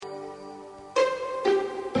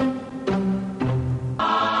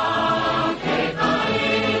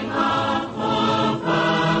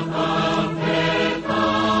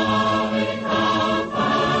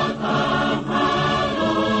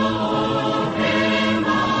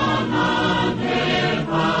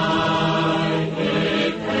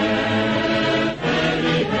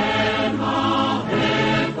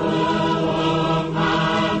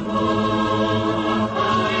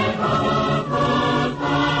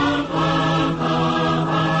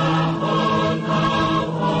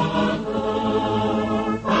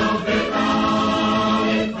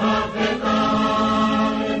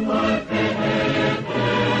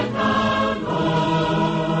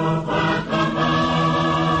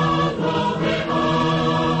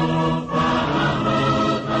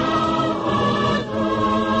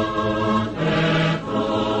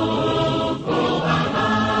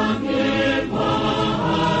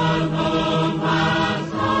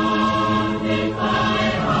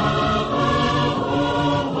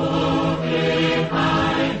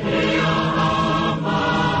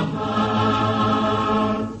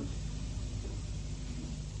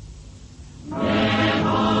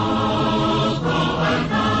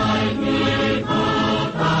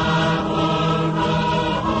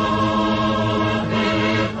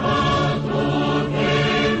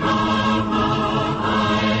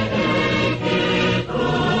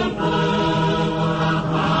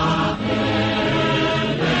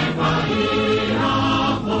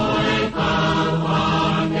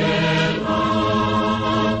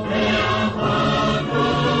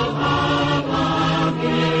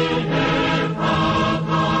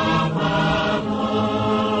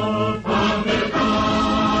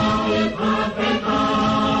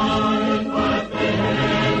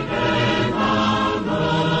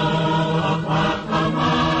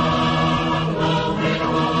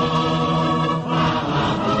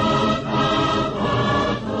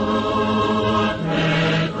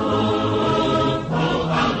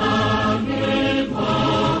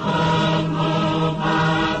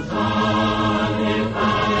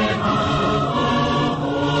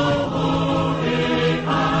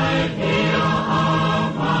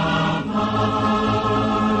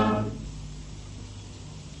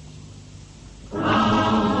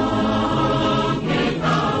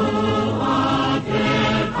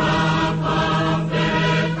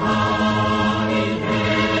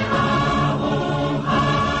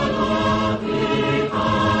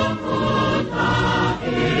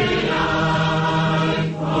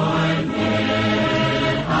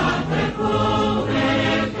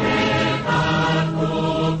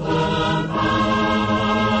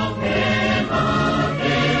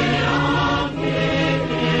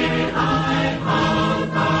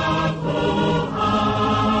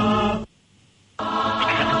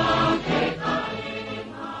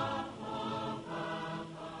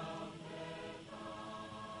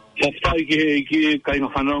Whaftai ki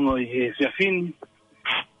kainga whanongo I he whiawhini.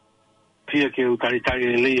 Pia ke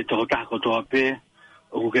utaritari lei e toho tako toa pē.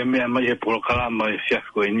 O ke mea mai he porokalama e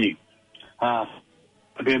whiawhiko e ni.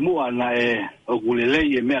 Pe mua na e o kule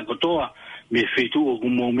lei e mea kotoa me whetu o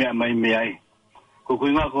kumo mea mai mea e. Ko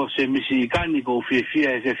kuinga ko se misi ikani ko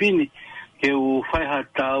whiawhia e whiawhini ke u whaiha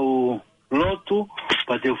tau lotu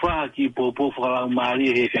pa te whaha ki popo whakalau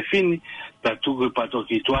maari he whiawhini ta tuku pato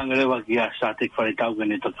ki tuanga lewa ki a sa te whare tau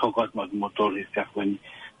kene ta tokot ma ki motor he whiawhiko ni.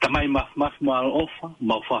 Tamai maf mal ofa,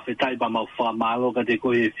 mau whawhetai pa mau whamalo ka te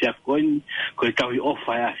koe he whiawhiko ni, koe tau I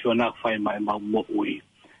ofa e a whiona whai mai mau mo ui.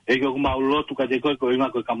 E ko mau lotu ka te koe ko inga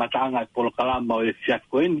koe kamatanga e polo kalama o e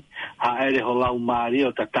whiawhiko ni, ha ere ho lau maari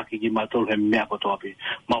o ta taki ki matoro he mea kotoa pi.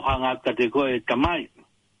 Mau hanga ka te koe tamai,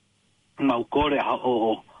 mau kore ha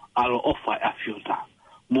o alo ofa e a whiona.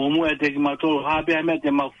 Momu e te ki matoro habea mea te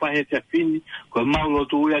mau whahe te whini, koe mau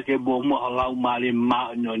lotu uia ke momu ha lau maari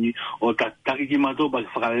maa nyoni o ta taki ki matoro pa ki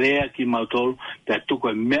whakalea ki matoro te tuko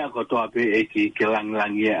e mea kotoa pi e ki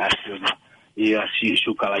langi e a whiona I a si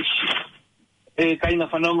sukalaisi. E kaina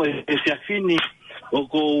whanongo e whiawhini o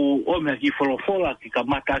ko o mea ki wholofola ki ka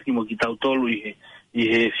mataki mo ki tautolu I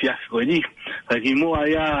he whiawhiko ni. Ka ki mua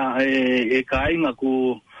ia e ka inga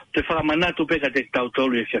ku te whakamanatu peka te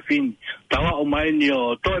tautolu e whiawhini. Tawa o mai ni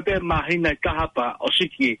o toe pe mahina I kahapa o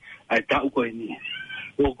siki ai tau koe ni.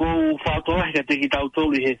 O ko whaatorahi ka te ki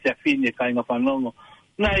tautolu I he whiawhini e kaina whanongo.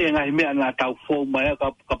 Nai e ngahi mea nā tau fōu mai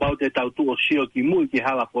ka pau te tautu o sio ki mui ki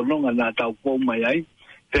hala whanonga nā tau fōu mai ai.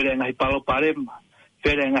 Pere ngahi palo parema.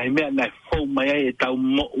 Pere ngahi mea nai fōu mai ai e tau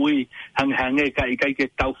mo ui hange ka I kai ke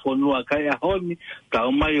tau whonua kai a honi.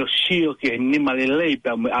 Tau mai o sio ki he nima lelei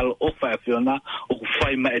pia me alo ofa e whiona o ku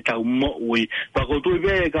whai mai e tau mo ui. Pakotui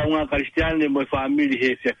pe ka unga karistiane mo e whaamiri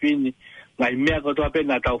he whiawhini. Ngai mea kotoa pe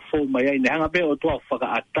nā tau fōu mai ai. Ne hanga pe o toa whaka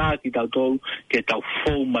ata ki tau tolu ke tau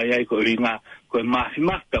fōu mai ai ko ringa ko e mafi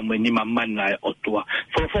pia mo e nima mana e o toa.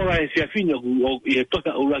 Whorofora he whiawhini o I he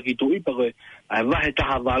toka ura ki tu ipa ko e wahe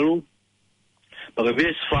taha walu. Paka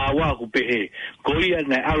ves whawa ku pehe. Ko ia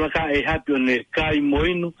nei araka e hapi o ne kai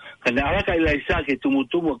moinu. Ka ne araka I laisa ke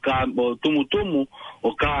tumutumu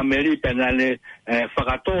o ka meri pena ne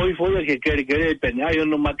whakatoa I fōia ke kere pena ai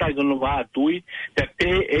ono matai kono waha tui. Pe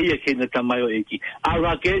pehe e ia ke na tamayo eki.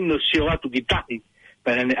 Araka e no sio atu ki tahi.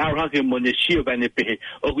 Pena ne araka mo ne sio pena pehe.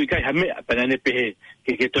 O kui kai hamea pena ne pehe.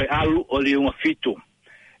 Ke toi alu o li unga fitu.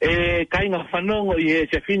 E kainga whanongo I he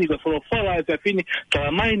whiawhini ko wholofola e whiawhini ka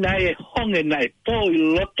mai nai e honge nai tō I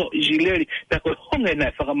loto I sileri pa koe honge nai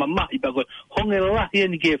whakamamahi pa koe honge lahi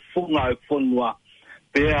ni ke whunga e whonua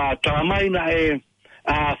pe ka mai nai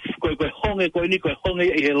koe honge koe ni koe honge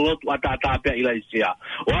I he loto ata pia I laisia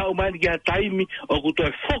o au mai ki a taimi o ku toi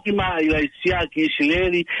whoki maa I laisia ki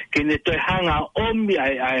sileri ke ne toi hanga omi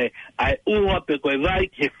ai ua pe koe vai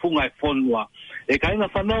ki he whunga e whonua e kainga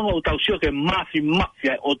whanonga o tau sio ke mafi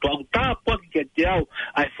ai o tua ku tā puaki ke te au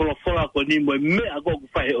ai wholofola ko ni mo e mea ko ku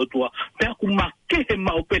whahe o tua pea ku makehe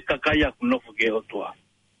mau pe kakai aku nofo ke o tua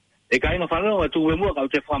e kainga whanonga tu we mua kau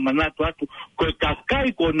te whamanatu atu ko e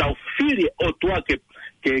kakai ko nau whiri o tua ke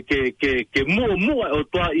mua o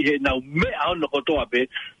tua I he nau mea ono ko toa pe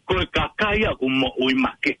ko e kakai aku mo ui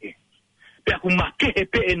makehe pe aku makehe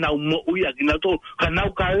pe e nau mo ui aki nau tō ka nau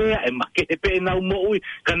ka rea e makehe pe e nau mo ui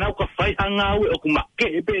ka nau ka whaihanga ui o ku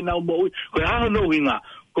makehe pe e nau mo ui ko e hono uinga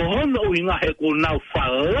ko hono uinga he ko nau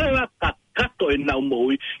whalala ka kato e nau mo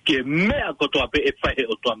ui ki e mea ko toa pe e whaihe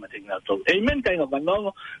o toa mate ngā tō amen kai ngā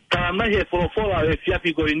whanongo ka mai he wholofola e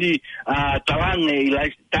whiawhi ko ni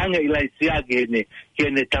tange I laisia ke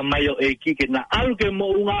ne tamayo e ki ke na alu ke mo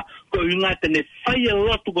unga ko inga tene whaia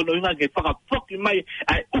lotu ko no inga ke whakapoki mai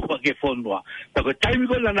ai uha ke whonua ta ko taimi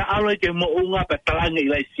ko na alu ke mo unga pa talange I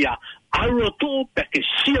laisia alu to pe ke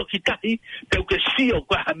sio ki tahi pe ke sio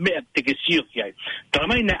ko ha mea te ke sio ki ai ta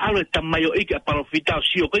mai na alu tamayo e ke palofita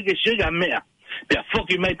sio ko ke sio ga mea pe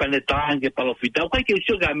foki mai pa ne talange palofita ko ke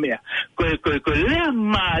sio ga mea ko le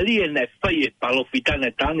mali na whaia palofita na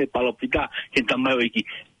talange palofita ke tamayo e ki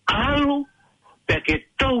alu pe ke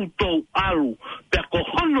tau alu pe ko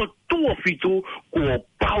hono tua fitu ko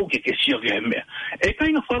pau ke sio ke mea e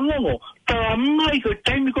kainga whanongo ta mai ko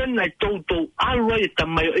taimi ko nai tau alu ai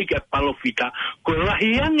tamayo i ke palofita ko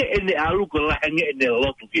lahiange ene alu ko lahiange ene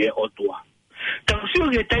lotu ke o tua ta sio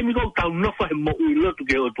ke taimi ko tau nofa he mo ui lotu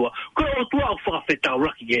ke o tua ko o tua o whakawhetau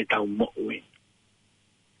raki ke tau mo ui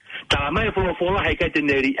ta mai wholofola hei kai te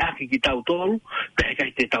neri aki ki tau tolu, pe hei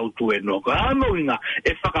kai te tau tue no. Ko ano inga,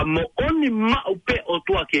 e whaka mo oni mau pe o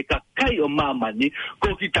tua ki e kakai o mamani,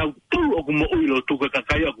 ko ki tau tulu o ku mo ui lo tu ka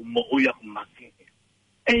kakai o ku mo ui aku make.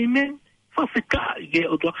 Amen. Fafika ke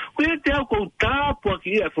o to ko te ko ta po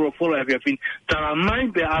ki e fo e fin ta mai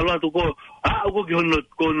be ala to ko ko ki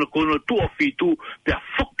no tu ofitu pe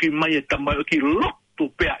foki mai ta mai ki lo tu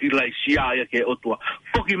pe ilaisia ya ke o to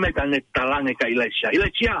foki mai ta ne talange ka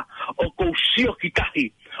ilaisia o ko sio ki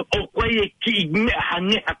tahi o ko e ki me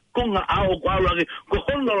hange akonga ao ko ala ko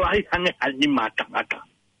hono la hange ani mata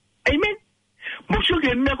amen Musuh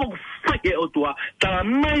ke me ko fai o tua ta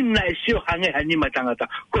mai na sio hange ani matangata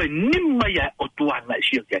ko nimma ya o tua na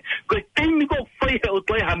sio ke ko temi ko fai o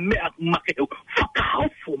tua ha me ak make faka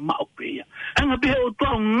hofu ma o pe ya anga be o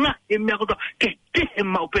tua na e me ko ke te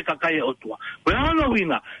ma o pe ka kai o tua ko ana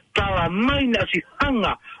wina ta mai na si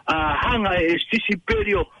hanga e stisi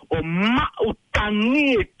perio o ma o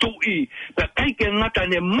tangi tui pe kai ke ngata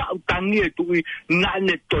ne ma o tangi tui na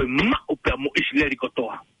ne toi ma o pe mo isleri ko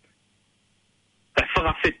toa Ka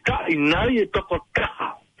whakawheta I nai e toko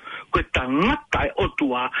taha. Koe tangata e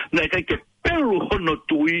otua, nei kai ke peru hono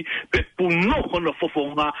tui, pe puno hono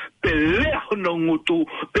fofonga, pe lea hono ngutu,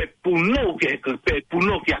 pe puno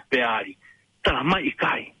ke a peari. Tala mai I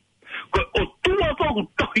kai. Koe otua koku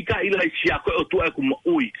tohi ka ilaisia, koe otua e ku mo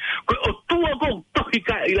ui. Koe otua koku tohi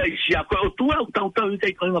ka ilaisia, koe otua e ku tau I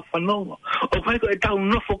kai koe whanonga. O kai koe tau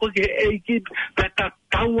nofo koe ke eiki, pe ta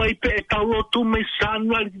tau ai pe e tau lotu me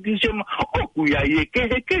sanua, ki sema, oku ia I e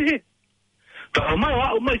kehe. Tau mai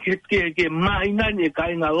o mai ke mai nani e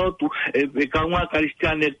kai ngā lotu, e kaunga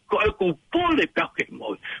karistiane, koe ku pole pau ke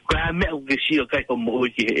moi. Koe a mea ku ke sio kai ko mo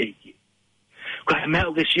ui ki he eiki. Koe mea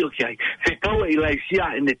o ke sio ki ai. Se kaua I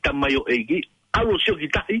laisia e ne tamai o eigi, alo sio ki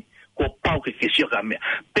tahi, ko pau ke sio ka mea.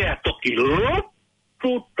 Pea toki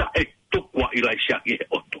lotu ta e tukua I laisia ki he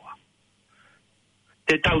otoa.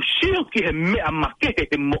 Te tau sio ki he mea makehe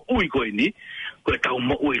he mo ui koe ni, koe tau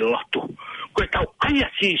mo ui lotu. Koe tau aia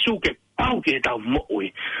si su ke pau ki he tau mo ui.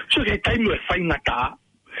 So ke taimu e whaingata,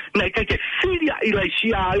 nei kai ke whiria I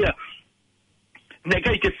laisia aia, Nei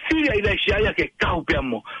kai ke whiria I laisia aia ke kau pea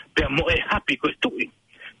mo e hapi koe tui.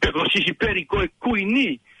 Pe ko sisi peri koe kui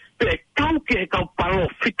ni, pe kau ke he kau palo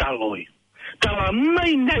fitaloi. Tala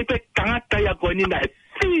mai nei pe tangata ia koe ni na e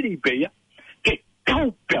whiri pea, ke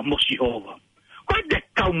kau pea mo sihova. Koe te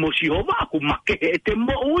kau mo sihova, aku makehe e te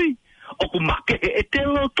mo ui, oku makehe e te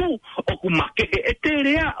lotu, oku makehe e te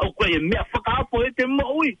rea, oku e mea whakaapo e te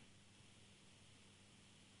mo ui.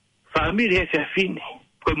 Whamiri he se fine.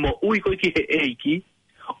 Koe mo ui koe ki he eiki,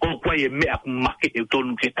 o koe e mea ku make e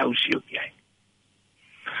tonu ke tausio ki ai.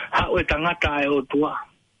 Hao e tangata e o tua,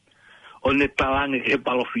 o ne talange ke he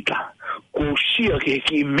palofita, ko sia ke he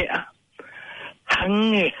ki mea,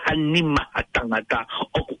 hange hanima a tangata,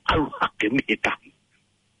 o ku aluhake me he tahi.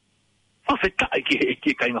 Whawhetai ki he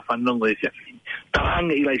eiki kai ngā whanongo e sia fini.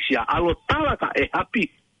 Talange I laisia, alo talaka e hapi,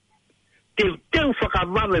 teu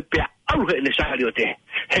whakawale pea aluhe ne sahari o te,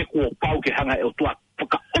 he kua pau ke hanga e o tua,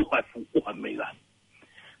 Whaka oha e fuuha meila.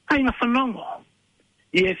 Kai ngā whanongo.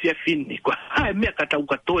 I e fia fini. Koe hae mea ka tau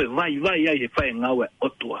katoe vai ai he whae ngau e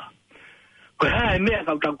otua. Koe hae mea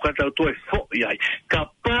ka tau katoe toe fōi ai. Ka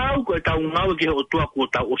pau koe tau ngau ki he otua kua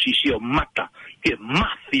tau osisio mata. Ke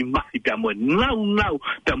mafi pia moe nau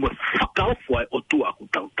pia moe whakaofu ai otua ku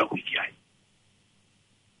tau hiki ai.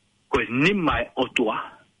 Koe nima e otua.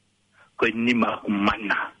 Koe nima ku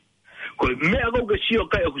mana. Koe mea kou ke sio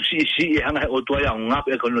kai o si e hanga he o tua ia o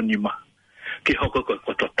ngapu e kono nima. Ke hoko koe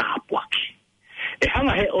koto tāpuaki. E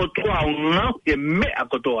hanga he o tua o ngapu e mea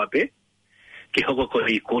koto ape. Ke hoko koe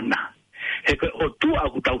I kona. He koe o tua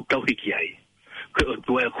aku tau hiki ai. Koe o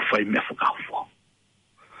tua e ku whai mea whakawho.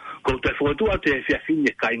 Koe te whakatua te he whiawhini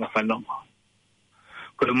e kai ngā whanonga.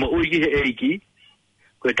 Koe mo ui ki he eiki.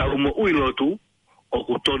 Koe tau mo ui lotu. O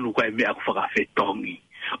ku tonu koe mea ku whakawhetongi.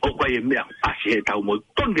 O koe e mea asi he tau moi,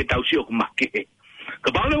 ton ke tau si o ku makehe.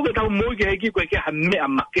 Ka pauleu ke tau moi ke heki koe ke ha mea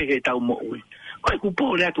makehe tau mo ui. Koe ku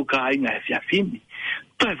pōre atu ka inga e whiawhini.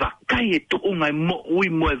 Toi wakai e tuunga e mo ui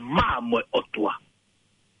mo e vā mo e otua.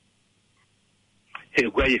 He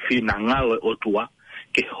koe e whina ngau e otua,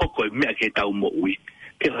 ke hoko e mea ke tau mo ui,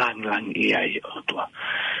 ke langi I ai e otua.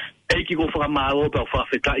 Eiki ko whakamaro pa o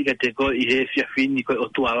whawhetai ka te koe I he whiawhini koe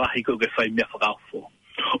otua lahi koe ke whai mea whakawho.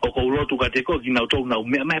 O ko lotu ka te ko ki nau tau nau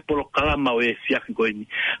mea mai polo kalama o e fiaki koe ni.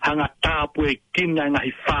 Hanga tāpu e kinga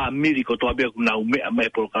ngahi whamiri ko toa bea ku nau mea mai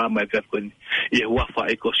polo kalama e fiaki koe ni. I e wafa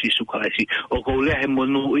e ko si sukalaisi. O ko lea he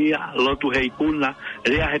monu ia, lotu he ikuna,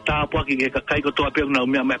 lea he tāpu aki ke kakai ko toa bea ku nau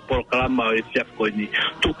mea mai polo kalama o e fiaki koe ni.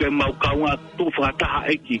 Tuke mau kaunga, tu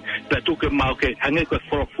whakataha eki, pea tuke mau ke hange koe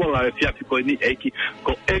whorofola e fiaki koe ni eki,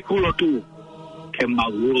 ko eku lotu. Ke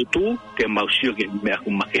mau lotu, ke mau sio ke mea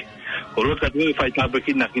kumake. ko lo ka te fai ta pe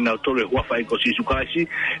kina to le wa fai ko si su kasi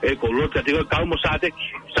e ko lo ka te ka mo sa te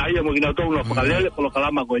sa ia mo kina to no ka le ko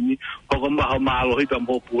kala ma ko ni ko ma ma lo hi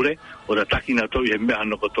tambo pure o da takina to ye me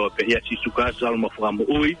ano ko to pe ia si su kasi al mo fa mo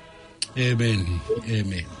ui amen.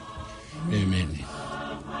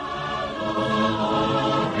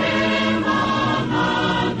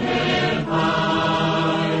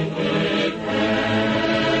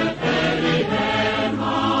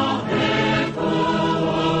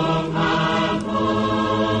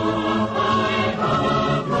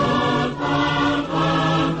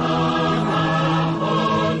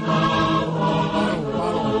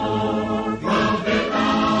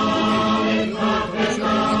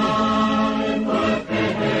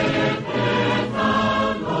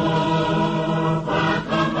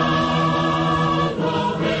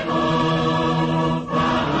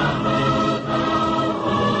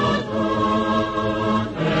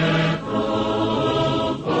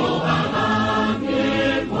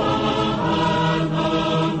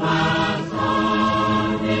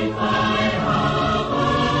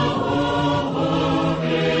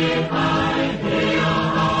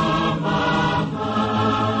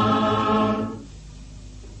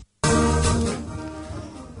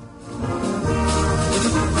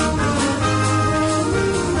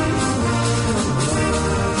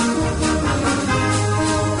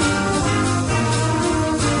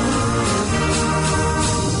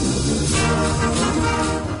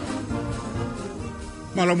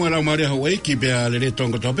 Mala Maria Hawaii ki bea le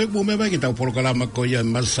tonga tope bu me vai ki tau polokalama ko ia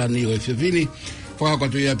Masani o Fivini fa ko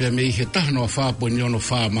tu ia pe me he tahno fa po ni ono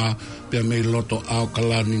fa ma pe me loto au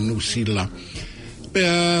kalani nusila pe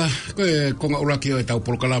ko nga ula ki o tau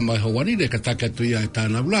polokalama Hawaii de kataka tu ia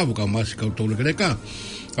tana blabu ka mas ka to le ka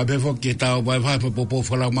ka be fo ki tau vai vai po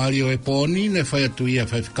fala Mario e poni ne fa tu ia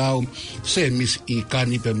fa ka se mis I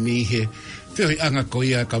kani pe me he Fui anga ko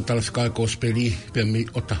ia ka talafika ko speli pe mi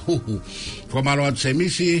otahuhu. Ko malo at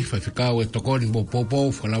semisi, fa fika o tokoni bo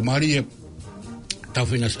popo, fa la maria. Ta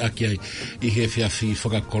finas aki I he fi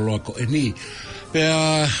fa kolo ko eni. Pe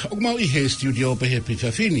o mau I he studio pe he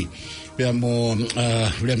fini. Pe mo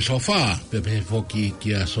lem sofa, pe foki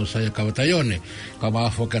ki a sosa ka batayone. Ka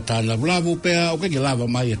ba foka tana blavu pe o ke lava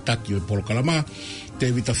mai taki por kalama. Te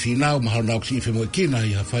vita finau mahana o sife mo kina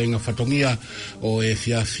I ha fainga fatongia o e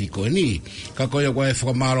fiafi ko ni ka ko ia wa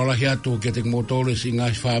famalo la hiatu ke te motore singa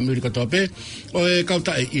family ka tope o e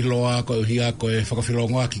kauta e iloa ko hia ko e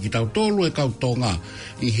fakafilonga ki tau tolu e kautonga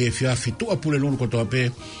I he fiafi tu apule lulu ko tope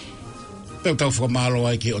pe tau famalo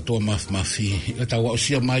ai ki o to mafi e tau o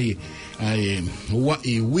sia mai ai wa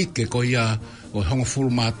I wike ko ia o hongo full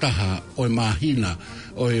mataha o e mahina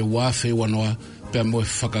o e wafe wanoa pe mo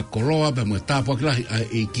whakakoroa, pe mo tāpua ki lahi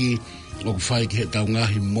ai ki o whai ki he tau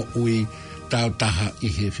ngahi mo ui tau taha I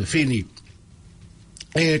he whiawhini.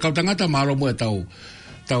 E kau tangata maro mo e tau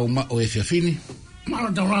ma o e whiawhini?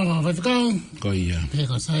 Maro tau rama whaikau. Ko ia.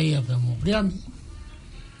 Peka saia pe mo priam.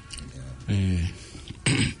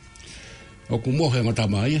 O kumohe ngata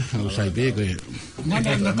mai, au sai peka e.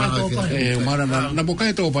 Mana na kato pai. Mana na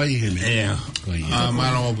bokai tō pai he me. Ko ia.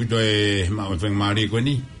 Maro o kito e mao wheng maari koe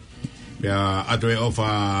ni. Pea ato e ofa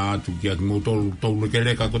atu ki atu mōtolu tolu ke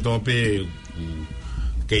leka koto pe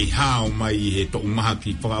kei hao mai he to umaha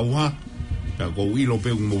ki whakauha. Pea ko ilo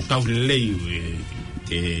pe un mōtau le lei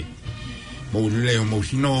ke mō le lei o mō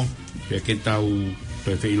sino. Pea ke tau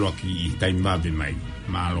to e whilo ki taimbabe mai.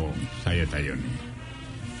 Malo saia taione.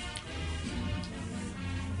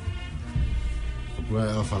 Kua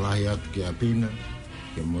e ofa lahi atu ki a pina.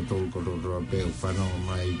 Ke motol ko do pe fano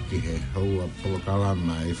mai ki he hou a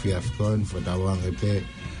polokalama e fiafkon fo tawang e pe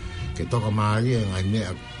ke toka maari ngai ne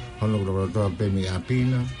hono do do pe mi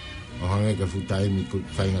apina o hange ka futai mi ku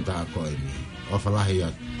fainga ta ko ni o falahi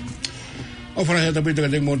at o falahi ta pita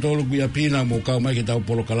ke motol ku apina mo ka mai ke tau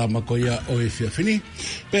polokalama ko ia o e fiafini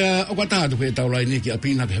pe o kata tu pe tau lai ni ki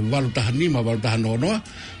apina ke valu ta ni ma valu ta no no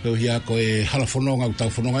pe hia ko e halafononga u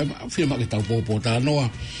tau fononga firma ke tau popo ta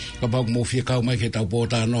noa ka ba mo fie ka mai ke tau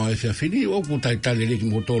pota no e fini o ku tai tali ki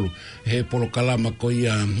motolu he polokalama ko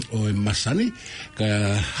ia o e Masani ka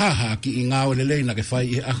haha ki ingao le leina ke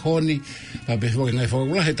fai a honi pa be fo ngai fo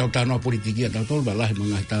la he tau ta no politiki tau tol ba la he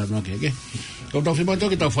manga ta no ke ko tau firma to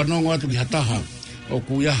ke tau fanonga atu ki hataha o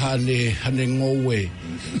ku ia hane ngowe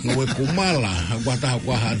kumala wa ta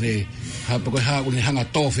kwa hane ha po ha ni hanga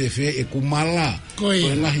tofe fe e kumala ko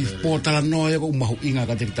ngahi pota no e ko mahu inga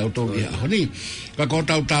ka te tau to ia honi ka ko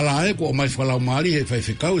tau tala e ko mai fala mari e fai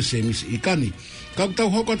fikau se mis ikani ka tau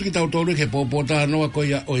hoko te tau to ke pota no ko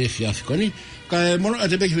ia o e fiaf ko ni ka mono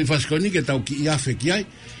ate be ki fas ko ni ke tau ki ia fe ki ai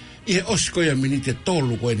e osko ia minite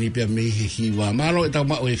tolu ko ni pe me hi wa malo e tau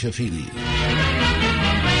ma o e fiafini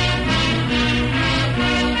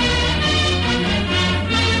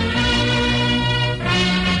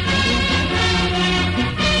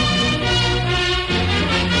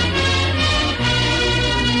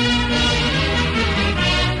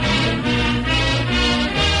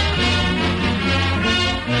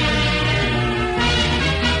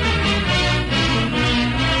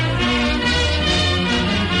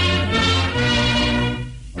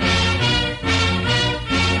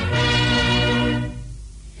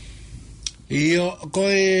Io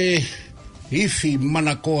koe ifi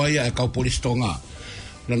mana koa ia e kau polistonga.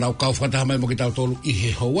 Na nau kau whakataha mai mo ki tau tolu i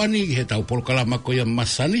he hauani, ki he tau polokalama ko ia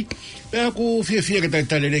Masani. Pea ku fia ke tai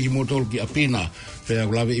tale reki mo tolu ki apina. Pea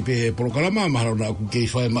ku lawe i pe he polokalama, mahalo na ku kei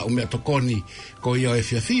whae ma umea tokoni ko ia e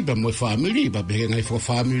fia pa mo e whaamiri, pa pehe ngai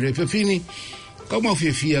whaka whaamiri e fia fini. Kau mau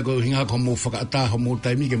fia ko hinga ko mo whakaataha mo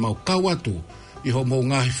taimi ke mau kau atu. Iho mo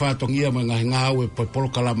ngahi whātongia mo ngahi ngāu e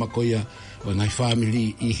polokalama ko ia o ngai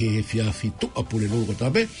family i he fiafi tu apule lo ko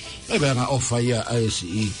tabe e ba nga ofa ia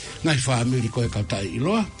i ngai family ko e ka tai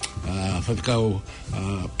iloa fa kau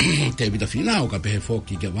te vida final ka pe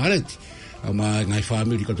foki ke vareti ama ngai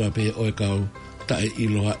family ko tabe o e ka tai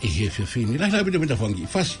iloa i he fiafi ni la vida vida fangi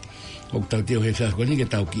fasi o tau te o he fiafi ko ni ke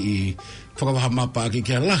tau ki whakawaha mapa ki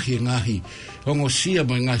kia lahi ngahi hongo sia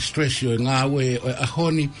mo ngai stress o ngawe o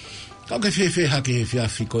ahoni kau ke fe haki he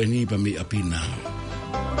fiafi ko ni pa mi apina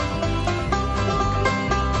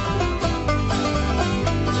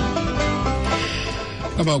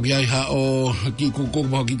Kapau ki ai ha o ki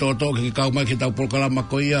kukupa ki toto ki kau mai ki tau polokalama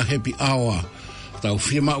ko ia happy hour. Tau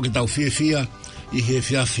firma o ki tau fia i he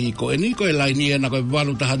fiafi ko e ni ko e laini e na ko e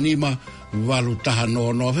walu taha nima, walu taha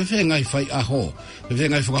no fefe ngai fai aho.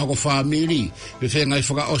 Fefe ngai whakahoko whamiri, fefe ngai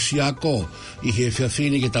whakaosi ako i he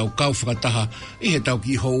fiafi ni ki tau kau whakataha i he tau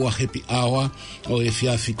ki hoa happy hour o e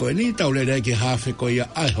fiafi ko e ni tau lere ki hafe ko ia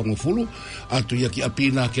ai hongo fulu. Atu ia ki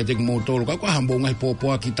apina ki a te kumotolo ka kua hambo ngai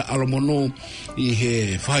popoa ki ta alomono i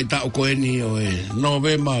he whaita o koeni o e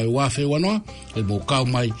novema e wafe wanoa e mo kau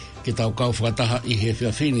mai ki tau kau whakataha i he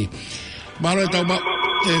fiafini maro e tau ma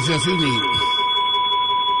e fiafini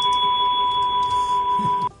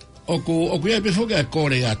oku ia pe foke a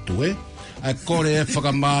kore atu a kore e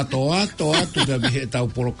whakamato atu ka bihe tau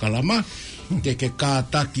polokalama ke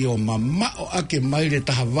kātaki o mama o ake maire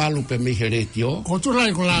taha walu pe mihe reti o ko tu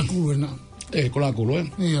lai ko la kulu na ko la kulu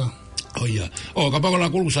ia o ia o ka pa ko la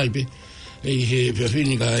kulu saipe e he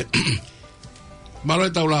fiafini ka malo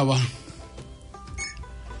e tau lava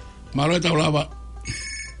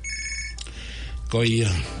ko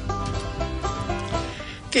ia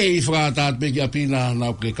ke i whakatat pe ki apina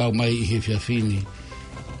nau ke kau mai i he fiafini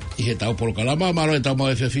i he tau polokalama malo e tau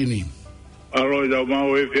mau e fiafini Alo tau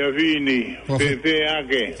mau e fiafini fe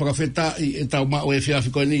ake whakawheta i tau mau e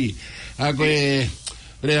fiafi koe ni a koe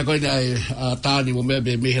rea koe nei a tāni mo mea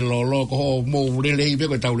mehe lolo ko ho mo lelei pe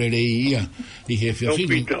koe tau lelei ia i he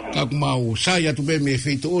fiafini ka ku mau sai atu me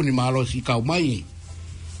feito oni malo si kau mai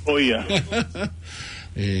oia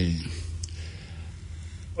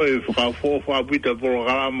Oi, whakawhawha pita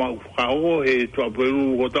polokalama whakaho he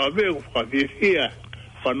tuaperu ko tabe whakawhia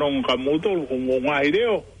whanong ka motol ko mo ngai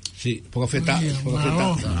reo Si, whakawheta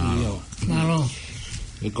malo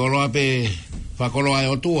e koloa pe whakoloa e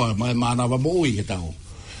o tua mai mana wa mo ui ke tau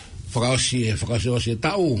whakaosi e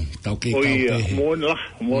tau ke kau pe mon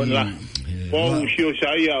la Pau si o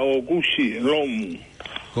saia o kusi lomu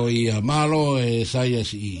ko ia malo e saia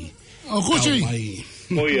si o kusi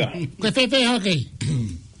oia ke pepe hake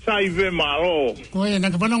sai ve malo ko ia na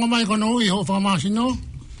ka panongo mai ko no ui ho whamasi no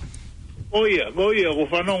Oia, ko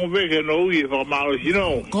whanongo peke no ui whakamalo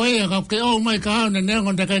sino. Ko ia, kau ke o mai ka hau na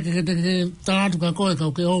neangon te kai ke tātu ka koe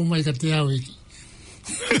kau ke o mai ka te au iki.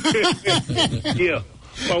 Ia,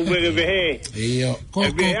 kau peke pehe. Ia. Ko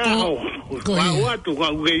atu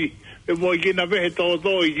kau kei, e moi kina pehe tō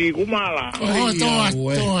i ki kumala.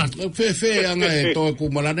 Toa. Fe anga e tō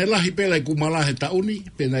kumala, ne lahi pela i kumala he tauni,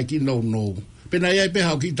 pena i ki no. Pena iai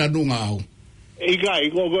peha o ki tanunga au. Ika,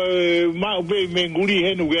 ko mau pe me nguri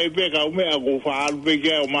henu ke pe ka umea ko whaaru pe ke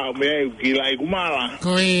o mau me ki lai kumala.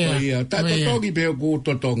 Ko ia. Ta totongi pe o ku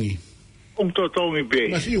totongi. Totongi pe.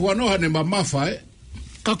 Masi huanoha ne mamafa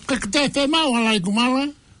Ka te mau halai kumala.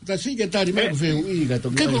 Ta si ke tari me ku whengu i ka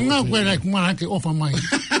tongi. Ke ko ngau koe lai kumala ke ofa mai.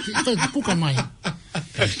 Ke puka mai.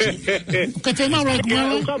 Ke te mau lai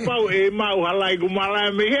kumala. Ka pau e mau halai kumala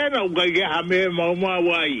me hena uka ke hame mau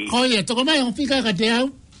wai. Ko ia, toko mai ho pika ka te au.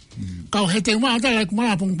 Kau he te umā atai lai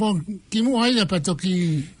kumala pongpong ki mua ia pa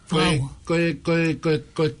toki whau. Koe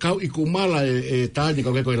kau i kumala e tāni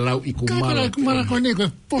kau koe lau i kumala. Kau lai kumala koe ne,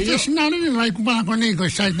 koe professional ni lai kumala koe ne,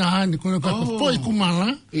 koe saita hani, koe po i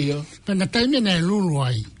kumala. Iyo. Pena taimia nei lulu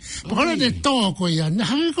ai. Pakora te toa koe ia, ne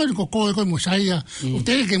hangi koe koe mo saia, o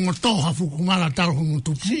te eke mo toa hafu kumala tau humu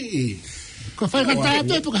tupu. Si. Ko fai ka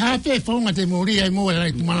tāpe, puka hape, whaunga te mori ai mua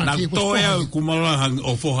lai kumala. Nā toa kumala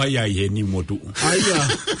o whohai ai he ni motu.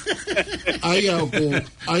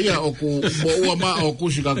 Aia oku mo ua ma o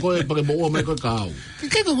kusi ka koe, pake mo ua mai koe ka au.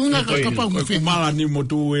 Ke ko hunga ka pau mo whi. Kumala ni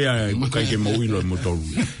motu ea, kai ke mo ilo e motoru.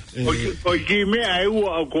 Ko ki mea e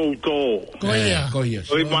ua o koutou. Ko ia.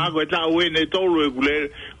 Oi maa koe tau e ne tolu e kule,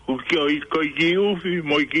 ko ki ufi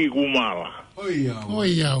mo ki kumala.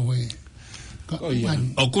 Oia we.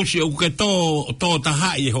 O kusi o ke to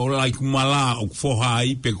tahai ho lai kumala o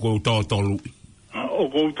fohai pe ko to lu. O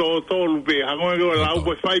ko to lu pe hango ko lau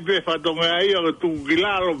ko fai pe fa to ngai o tu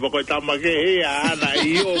gilalo ko tamake he ana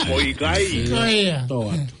io mo i kai.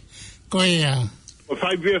 Koia. O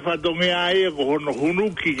fai pe fa to ngai ko no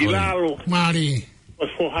hunu ki gilalo. Mari. O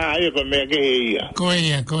fohai ko me ke he ia.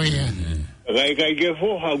 Koia. Kai ke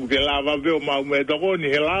foha u te lava pe o mau me to ko ni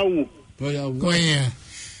he lau. Koia.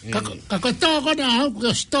 Kako to ko na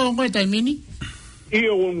ko sto ko tai mini.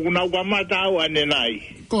 Io una guamata o ane nai.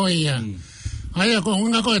 Koia. Ai ko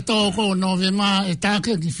nga ko to ko no ve ma eta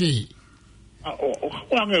ke ki fi. O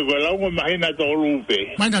anga ko la ko mahina to lupe.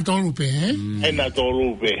 Mahina to lupe eh? Mahina to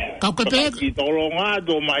lupe. Ka ko pe ki to lo nga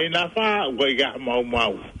do mahina fa ko ga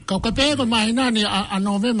mau. Ka ko pe ko mahina ni a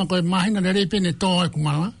no ve ma ko mahina le pe ne to ko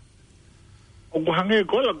mala. O ko hange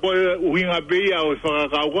ko la ko uhinga be ya o fa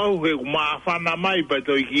ka ko he ma fa na mai pa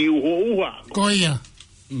to ki u ho ua. Koia.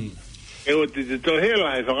 E o te to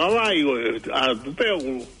hela e fa ka vai o a tu pe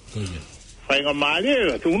o. Koia. Fa nga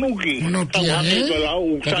mare tu nuki. Nuki eh. Ko la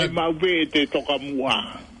u sai mau be te to ka mua.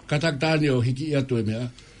 Katakatani o hiki atu e mea.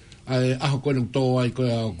 Ai aho ko no to ai ko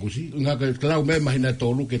a kusi. Nga ka klau me mahina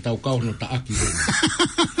to lu ke tau kau no ta aki.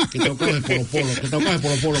 Que tau kau e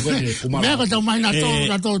polo ko e kumala. Me ko tau mahina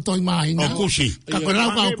to mahina. O kusi. Ka ko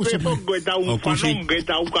lau ka kusi. Ko tau fanong ke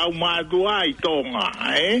tau kau ma tu ai tonga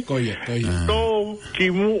eh. Koia. To ki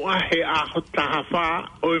mu a he a hota fa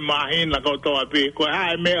o mahina ko to api ko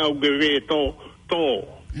ai me au ge ve to.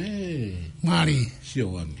 Mari.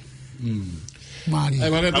 Sio ami. Mari. Ai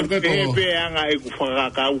mare por que ko. Pe anga e ku fa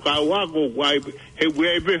ka wa ko wai he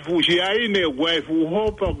we be fu si ai ne we fu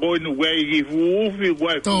ho pa ko no we gi fu fi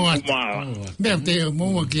we fu ma. Be te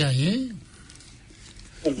mo ki ai eh.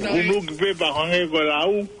 O no be ba hange ko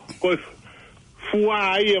lau ko fu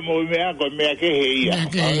ai mo me ko me ke he ia.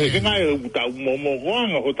 Ke ngai ta mo ko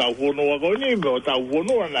anga ko ta fu no ko ni mo ta fu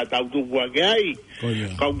no na ta tu wa ke ai.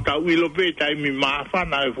 Ka ta wi lo pe tai mi ma fa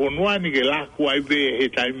na fu no ani ke la ku ai be he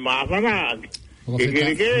tai ma fa na.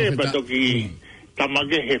 Ke patoki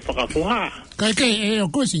tamage he whakafuha. Kai e o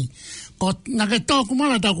kosi. Ko na ke tō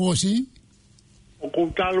kumala tā kosi. O ko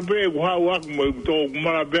tālu be kuha wak mo tō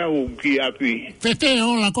kumala be hu ki api. Pete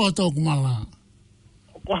o la ko tō kumala.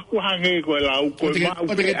 Kuha nge koe lau koe mau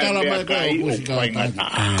ke amea kai o paingata.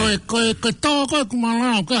 Koe tō koe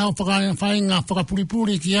kumala o ke hau whakainga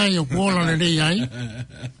whakapuripuri ki ai o kuola le rei ai.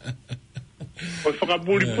 O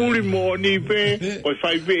whakapuripuri mo ni pe, o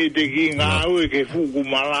whai pe e te ki ngā ue ke fuku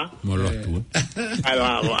mala. Molotu. Ai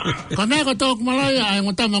lawa. Ka mea ka tōku mala ia, ai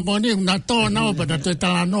ngotama ko ni, na tō nao pa ta tue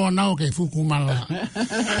tala noa nao ke fuku mala.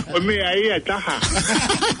 O mea ia taha.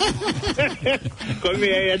 Ko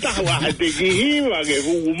mea ia taha waha te ki hiwa ke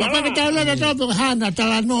fuku mala. Ka pake taula na tō pa hana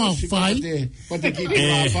tala noa whai. Pa te ki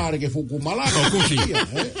tula whare ke fuku mala.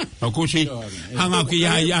 O kusi. Hanga ki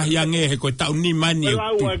iahi ange he koe tau ni mani.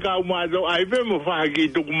 Lau e kau mātou ai pe mo whaha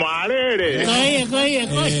ki tuku marere. Koe.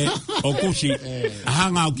 O kusi.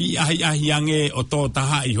 Hanga ki iahi ange o tō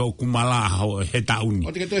taha i ho kumala he tauni.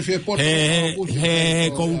 O te ke toi whie poto.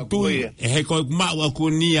 He koutui. He koe kumau a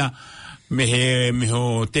kunia me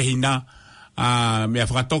ho tehina. Me a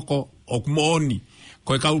whakatoko o kumooni.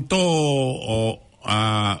 Koe kautō o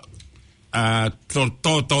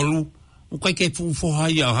tō tolu. O kai ke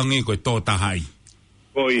fufuhai au hange koe tō tahai.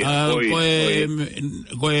 Koe mau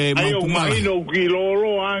ai o kumala. maino ki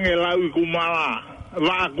lolo ange lau i kumala.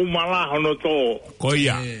 Wā kumala hono tō.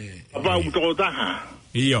 Koia. Apau tō taha.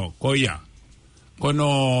 Iyo, koia. Kono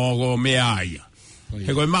go mea aia.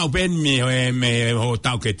 He koe mau pen me ho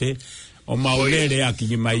tau kete. O mau lere aki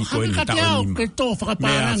ki mai koe ni tau nima.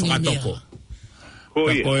 Mea whakatoko.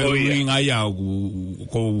 Koe uinga ia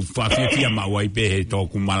ko whawhiawhia mau ai pe he tō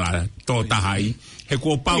kumala, tō tahai. He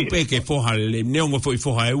kua pau pe ke whoha le neongo fo i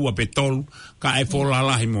whoha e ua pe tolu, ka e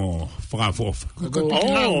wholalahi mo whakafofa.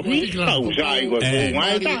 Mi tau sai koe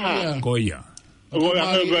punga e taha. Koia. Koe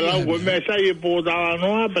ame koe lau koe me sai e pōtala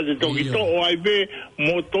noa, pa te toki tō ai pe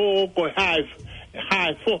mo tō koe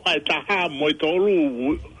hae whoha e taha mo i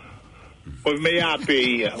tolu. Koe me a pe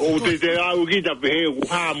ia. O te lau kita pe he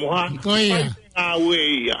kuha moha. Koia. Aue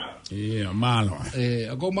ia. Ia, malo.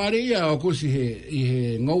 A ko Maria o kusi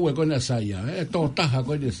he ngau e kone saia. E tō taha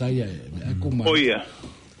kone saia. Oia.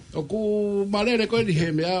 O ku malere kone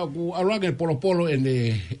he mea, ku arange polo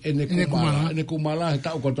ene kumala he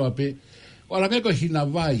tau kotoa pe. O arange ko hina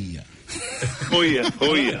vai ia. Oia.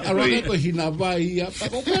 Arange ko hina vai ia.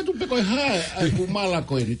 Ko kua tu pe koe hae ai kumala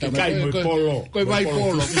koe ni. Kai moi polo. Koe vai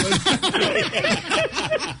polo.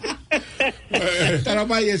 Tara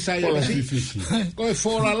mai e sai. Koe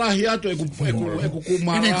fora lahi atu e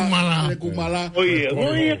kumala.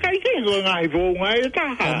 Oi, kai ko ngai vo ngai ta.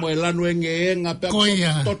 Mo lanu enga pe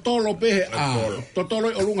totolo pe totolo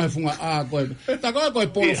o lunga funga koe. Ta koe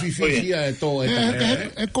polo fifisia e to e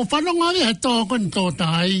ko whanonga e to kon to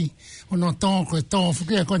tai. Ono to ko to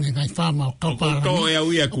fuke ko ngai fama ka pa. To e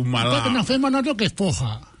au ia kumala. Ko na fema na to ke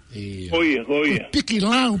foha. Oi. Piki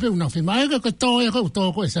lau pe una fema e ko to e ko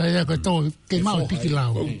to ko sa e ko to ke mau piki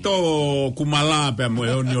lau. To kumala pe mo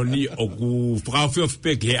oni o ku frau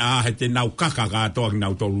pe ke a he te nau kaka ga to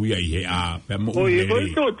nau to luia i he a pe mo. Oi,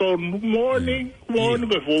 to morning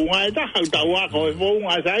ko fo ngai ta ta wa ko fo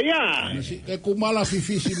ngai sa ya. Ke kumala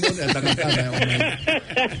fifisi mo e ta ka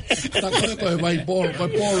ta ko vai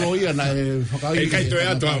polo ia na e e kai to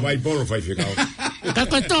e to vai polo fai ficao. Ka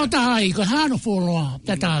to ta ai ko hano folo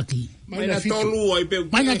ta taki. Maina tolu ai pe.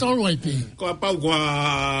 Ko pau ko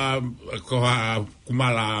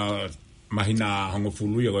kumala mahina hongo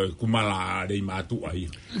fulu ia kumala dei matu ai.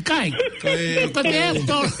 Kai. Ko te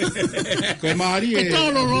to. Ko mari e. To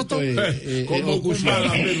lo roto. Ko kumala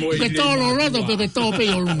pe mo. Ko to lo roto pe to pe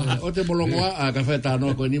yo lunga. O te bolongo a ka feta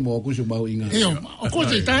no ko ni mo ku su mau inga. Yo, o ko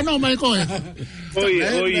te ta no mai ko. Oi.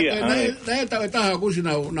 Ta ku su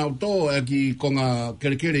na to ki konga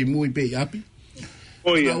kerekere mui pe api.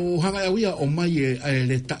 Oi. O hanga ia o mai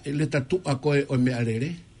le tatu a ko o me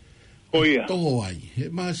arere. Oia. Toho ai.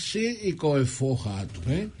 Ma se i koe foha atu,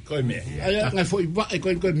 Koe me. Ai, ngai foi va,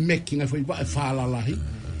 koe meki, ngai foi va e whala lahi.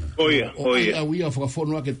 Oia. Ai, au ia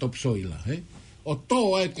whakawhonua ke top soila, O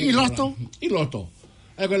tō ai kumala. I loto.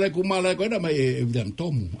 Ai koe lai kumala, ai koe na mai e viam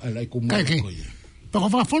tomu. Ai lai kumala koe. Pako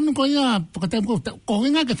whakawhonu koe ia, pako te ko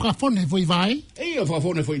inga ke whakawhone foi vai. Ei, o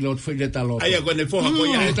whakawhone foi loto, foi leta loto. Ai, koe ne foha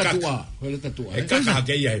koe ia. Foi leta tua. E kaka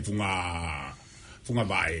hake ia he funga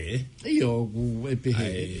vai. Iyo, e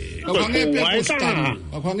pehe. Au hange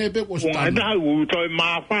pe kostanu. Ai, u toi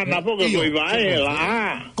mawhana po ke foi vai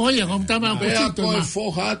la. Koia, kom tama ko tito ma. Koe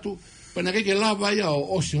foha atu, pena ke lava ia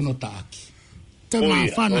o osi ono taaki. Te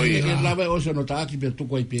mawhana ia. Ke lava o osi ono taaki pe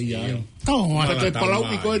tuko i pe ia. Tau. Te palau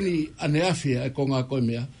i koe ni aneafia e konga koe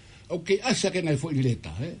mea. Ok, asa ke ngai fo i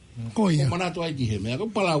leta, Koia. Ko manatu ai ki he mea, ko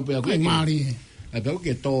palau pe a koe. Koe maari Ai peo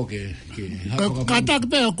ke tō ke... Ka tak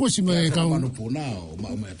peo kusi me ka... Ka manu puna o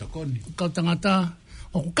mau mea takoni. Ka tangata,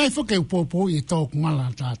 o ku kai whake upopo i tō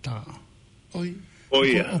kumala tātā. Oi. O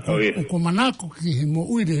ku manako ki he mo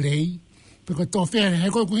uire rei, pe ko tō whea, he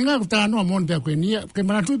koe kuhinga ku tānoa mōni peo koe nia, ke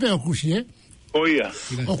manatu peo kusi Oia.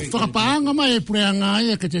 O ku whakapaanga mai e pureanga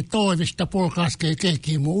ia ke te tō e vesta podcast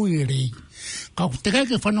ke mo uire rei. Ka ku te kai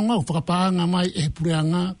ke whanonga ku whakapaanga mai e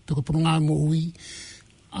pureanga, pe ko purunga mo ui,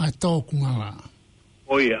 a tō kumala.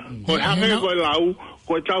 Oia. Ko hange koe lau,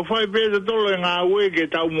 ko tau whai pēta tolo e ngā ue ke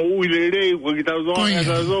tau mo ui rei, ko ki tau doanga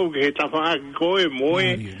sa zau ke he tawhaaki koe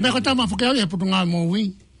moe. Mea ko tau mawhakea ia putu ngā mo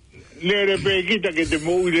ui. Lere pē kita ke te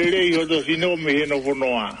mo ui rei ho to sino me he no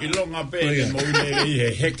whonoa. I longa pē ke mo ui rei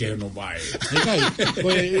he heke no vai.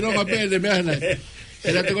 Koe i longa pē de mea hana. E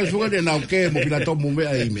la te koe suga de nau ke mo pila tō mu mea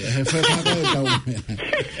i mea. He whai whaka e tau mea.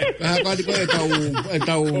 Kani koe e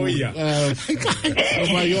tau... O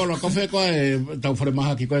mai olo, ka whai koe e tau whare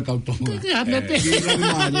maha ki koe kautonga. Ki lagi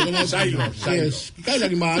maani. Sailo. Kai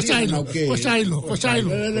lagi maani. Ko sailo.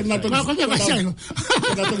 Nā toki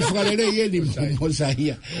whakarere i eni mo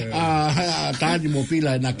sahia. Tāni mo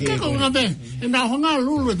pila e nā ke. Kako ngā be, e nā honga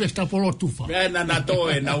lulu e besta polo tufa. Mea nā tō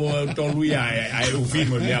e nā tō luia e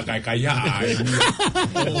uwhimo lea kai haa e mia.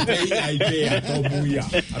 O pei ai pēa tō muia.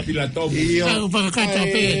 A pila tō muia. Kau whakakata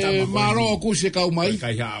pēta. Maro kuse kau mai.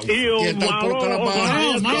 Iyo, maro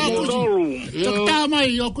kuse. Tok tā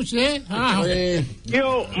mai o kuse.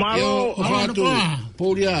 Iyo, maro.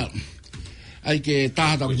 Pōria. Ai ke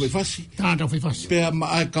tāhata koe whasi. Tāhata koe whasi. Pea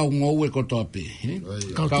ai kau ngau e kotoa pē.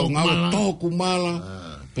 Kau ngau tō kumala.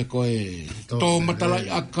 Pe koe tō matalai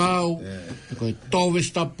a kau. Pe koe tō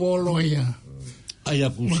vesta polo. Oia. Ai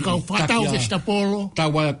a kusi. Kau whatau vesta polo.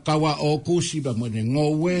 Kaua o kusi pa mo ne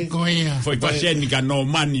ngoue. Koia. Foi paseni ka no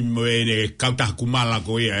mani mo e kauta kumala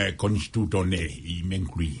ko e konstituto ne i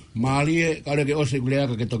menkui. Malie, kare ke ose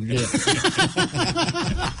kuleaka ke toki lea.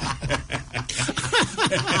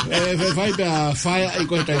 Vai pa fai ai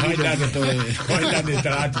koe tai hida ke to e. Koe tane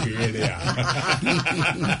tratu e lea.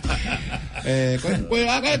 Koe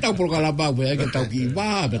aga e tau polkala pau, ai ke tau ki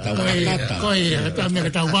wā, pe tau kata. Koe, tau me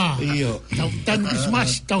ke tau wā. Iyo. Tau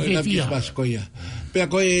kismas, tau fia. Kismas koia.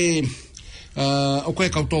 Pea koe... o koe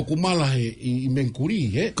kau kumala he i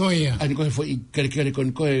menkuri, Koia. Ani koe foi kere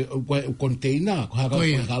koe konteina, ko haka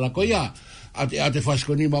koia. ate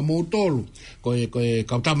faskoni ma motolu ko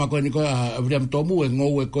kautama ko ni ko abriam tomu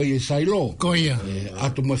ngou ko e sailo ko ia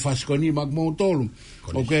atu mo faskoni ma motolu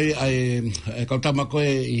okay kautama ko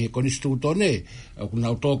e konstituto ne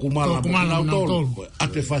kuna to kumala tolu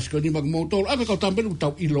ate faskoni ma motolu ate kautama lu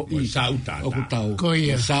tau ilo i sauta ko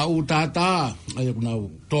ia sauta ta ai kuna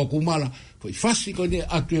to kumala foi fasi ko ni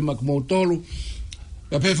atu ma motolu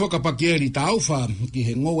ka pefoka pakieri taufa ki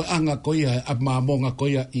he ngoe anga koia a mamonga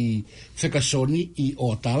koia i fekasoni i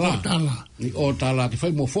otala i otala ki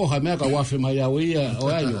fai mo foha mea ka wafe mai au ia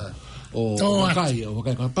o aio o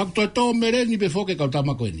kai pak to mereni pefoka ka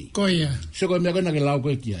tama koini koia se ko mea kona ke lau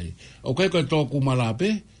koe ki ai o kai ko to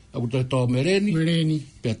kumalape aku to mereni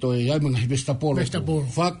pe to ia menga vesta polo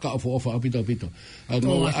faka of apito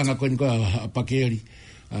anga koini ko pakieri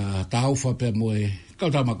taufa pe mo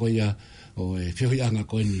ka tama koia o e fio anga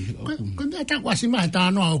ko ni ko na ta kwasi ma ta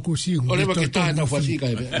no au kusi o le ba ta na kwasi ka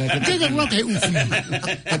ke ga lo ke ufi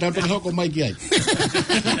ata pe ko mai ki ai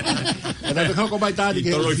ata pe ko mai ta di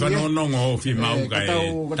ke lo fa no o fi mau ka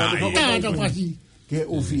ta kwasi ke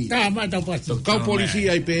ufi ta ma ta kwasi ka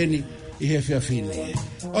polisia i peni i he fia fine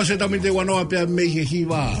o se tamite wanoa pe me he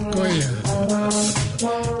hiwa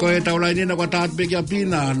ko e taula ni na ko ta pe ki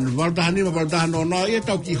apina valta no no e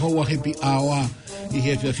tau ki hoa hepi awa i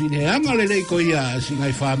he fia fine anga le ko ia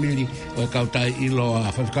singai family o kautai ilo a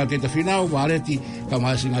fakate ta final vareti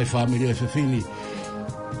kama singai family e fini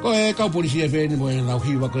ko e ka polisia veni mo na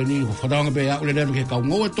hiwa ko ni fa danga be ya le ke ka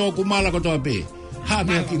ngo to ku mala ko to be ha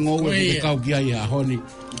me ki ngo e ka ki ia honi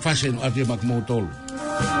fasen ate mak motol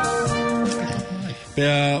pe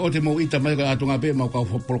o te mo ita mai ka atunga pe ma ka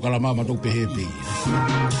por kala mama to pe hepi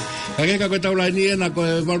ka ko taula ni na ko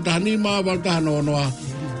volta hanima volta no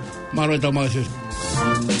maro ta ma se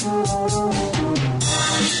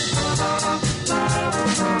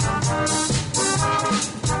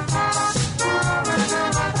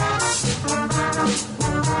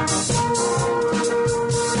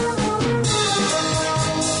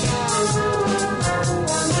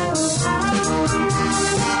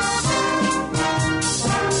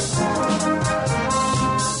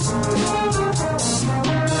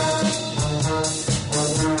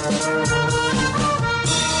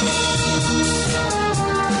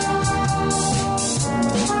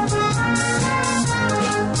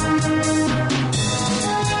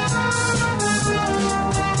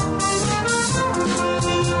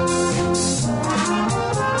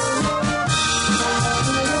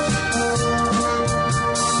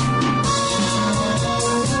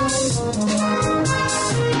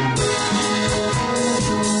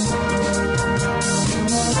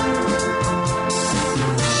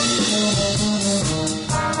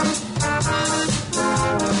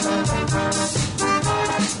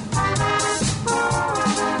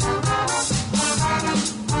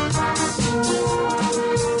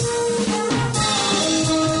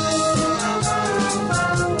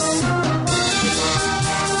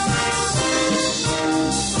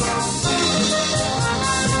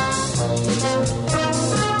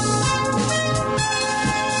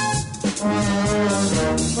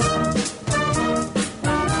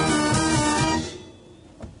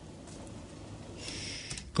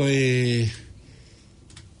ko e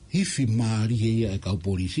hifi mari ia e kau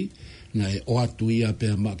polisi na e o atu ia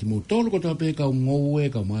pe ma ki mo tolo ko ta pe ka ngoue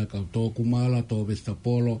ka mai ka to kumala to vesta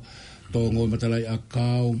polo to ngoi matalai a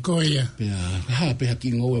kau ko ia pe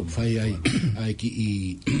ki ngoue fai ai ki i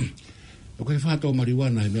o ko fa to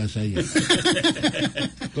marijuana me asai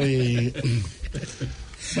ko e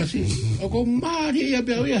Masi, o ko mari ia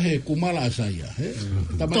pe ia he kumala asaya, he?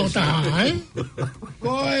 Tota, he?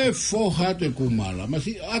 Ko e foha te kumala,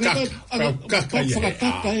 masi aga kaka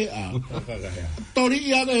he a. Tori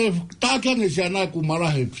ia takia ne siana kumala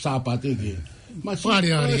he sapate ke. Masi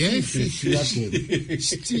pari fisi ate.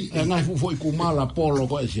 Ngai foi kumala polo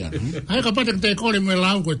ko siana. Hai ka pate te kore me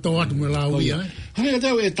lau ko to atu me lau ia. Hai te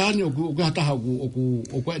e tani o ku hata o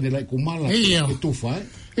ko ne lai kumala ke tufa.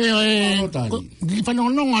 Di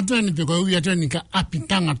whanonga tēni pe koe uia tēni ka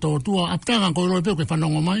apitanga tō tua, apitanga koe roi pe koe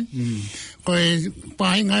whanonga mai. Koe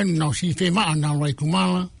pahinga nau si whemaa nau lai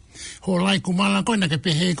kumala. Ho lai kumala koe na ke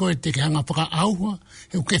pehe koe te ke hanga whaka auha.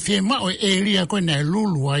 Heu ke whemaa o e ria koe na e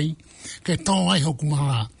lulu ai, ke tō ai ho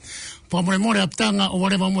kumala. Pamore more apitanga o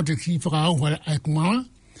warewa mo te si whaka auha ai kumala.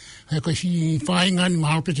 He koe si whahinga ni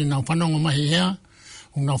mahalpe te nau whanonga mai hea.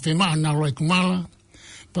 O nau whemaa nau lai kumala.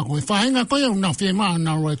 Pa koe whahenga koe au nā whema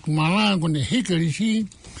nā roi kumala kone hikarisi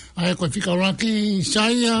ai koe whikauraki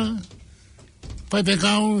saia pai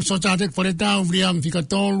pekau so tātek wharetau vriam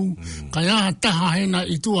whikatolu kai aha taha hena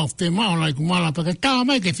i tua whema o lai kumala pa ke tā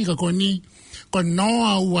mai ke whika koe ni koe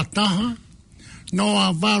noa ua taha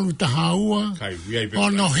noa valu tahaua, o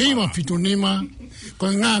no hiwa fitunima, ko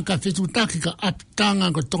ngā ka fitutaki ka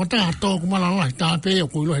apitanga, ko tokotaha tōku malalahi tāpe, o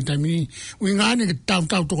kuilohe taimini, ui ngāne ke tau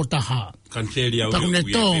toko taha. Kanseri au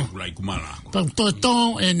ulai kumala. Pau toi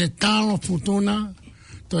tō e ne talo futuna,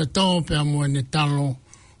 toi tō pe amu e ne talo,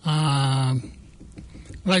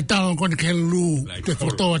 lai talo kone ke lu, te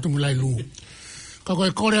fotoa tu mulai lu. Ka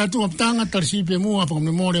koe kore atu apitanga, tarisi pe mua, pa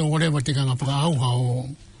kone more o orewa te kanga paka auha o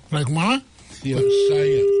lai kumala. Ia,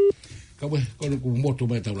 saia. Kawe, kono ku moto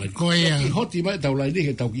mai tau lai. Ko ia. Ki hoti mai tau lai ni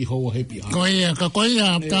he tau ki hoa hepi. Ko ia, ka ko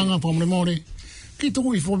ia apitanga pa kone more. Ki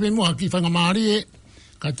tuku i fobe mua, ki whanga maari e,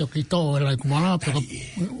 ka to ki tō e lai kumala, paka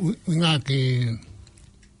ngā ke...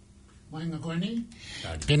 Wainga koe ni?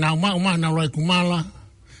 Ke nau mau nau lai kumala,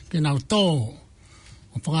 ke nau tō.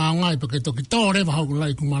 O whakaongai, pa ke to ki tō rewa hau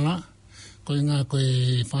lai kumala, ko ngā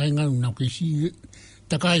koe whainga nau ke si,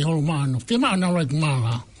 takai holo maano. Te maa nau lai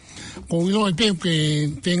kumala. Ko ilo e peo ke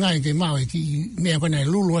pengai ke mau e ki mea koe nei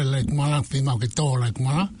lulu e lai kumala, ke mau ke tō lai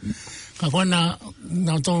kumala. Ka koe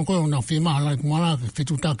nau tōna koe o nau whema lai kumala, ke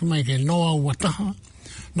whetutaki mai ke noa ua taha,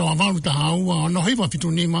 noa walu taha ua, no hiwa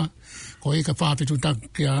fitu nima, ko e ka wha whetutaki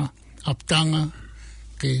kia apitanga,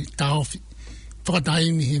 ke tau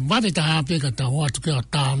whakataimi he wate taha pe ka tau atu kia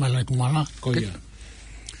taha mai lai kumala. Ko ia.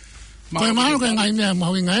 Koe mahalo kai ngai mea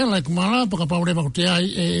mahui ngai lai kumala, paka paurewa ko te ai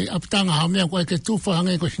e apitanga hao mea koe ke tufa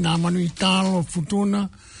hangai ko sina manu i talo futuna,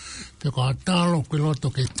 pe ko a talo koe loto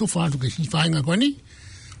ke tufa atu ke si whainga koe ni,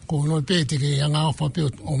 ko noi pe te ke anga ofa pe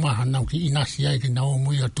o maha nau ki inasi ai ke nau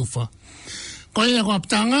mui a tufa. Koe ia ko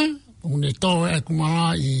apitanga, une tō e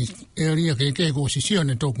kumala i area ke ko sisio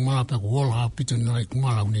ne tō kumala pe ko hola hapitu ni lai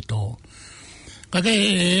kumala une tō. Kake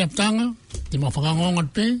e apitanga, te mawhakangongat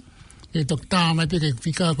pe, e tok tā mai pe ke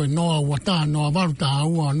whika koe noa ua tā, noa waru tā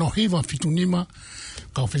ua, no hiwa fitunima,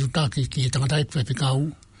 ka whetutaki ki e tangatai kwe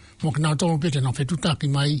whikau. Mo ki nā tōru pe te nā whetutaki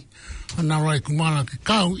mai, anā rai kumala ki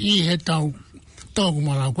kau i he tau tō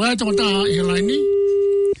kumala. Koe tō tā i lai ni,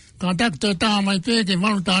 ka tak tō tā mai pe ke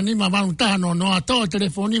waru tā nima, waru tā no noa, tō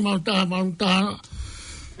telefoni waru tā,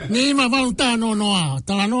 nima waru tā no noa.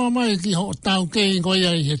 Tala noa mai ki ho tau kei koe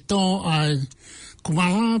i he tō ai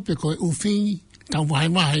kumala pe koe uwhi, tau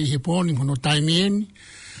wahe i he pōni kono taimieni.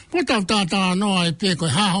 Po tau tā noa e pe koe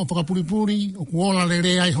haho whakapuripuri, o kuola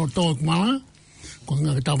le ai ho tō kumala. Ko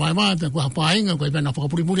ngā ke tau wahe pe koe hapainga, koe pēnā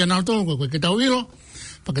whakapuripuri anau tō, koe ke tau ilo.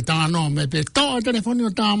 Pa ke tā noa me pe tō e telefoni o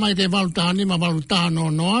tā mai ke walu tā nima, walu tā no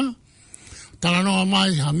noa. Tala noa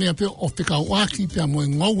mai ha mea pe o whikau aki, pe a moe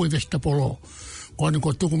ngau e vestapolo. Ko ane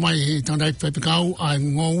ko tuku mai he tangdai whikau a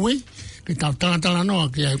ngau e, ke tau tala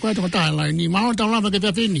noa ki ai. Koe toko tā lai ni, mao tau lama ke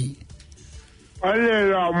pia pini. Ale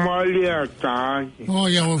la malia tai. Oh,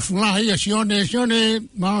 ia o fulahi ia sione,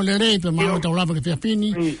 mao le rei, pe mao tau lava ke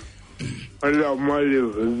whiapini. Ale la malia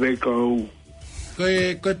vekau.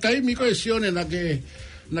 Koe taimi koe sione na ke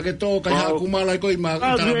tō kai haa kumala i koe ma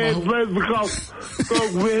tala mahu. Vekau, ko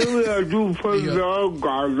vehu a tu whanau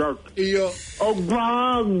gazak. Iyo. O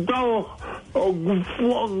gwāngau, o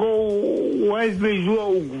gwhango, waipe sua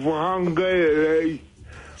o gwhanga e rei.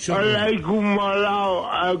 Alai kumalau,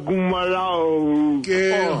 ke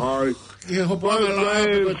hopanga la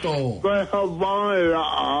ko to. Ke hopanga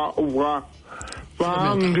la wa.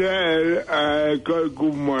 Pangel ke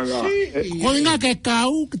kumalau. Ko inga ke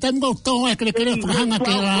kau, ke tango to e kere franga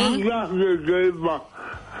ke la. Ke ba.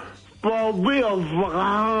 Pa bi o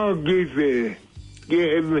franga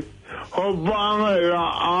ke hopanga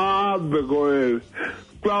la be ko e.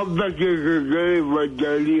 Klapta ke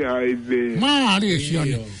vajali haide. Maari e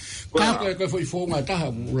sione. Koe foi fonga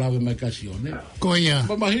taha ulawe mai ka sione. Ko ia.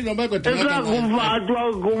 Pa mahino mai koe tangata. Eka kumatua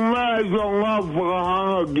kumea songa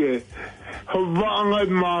whakahanga. Hawanga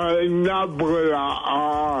mai nabra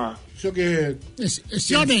a. So ke...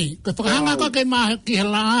 Sione, koe whakahanga koe ke mahi ki he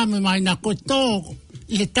laa me mai na koe tō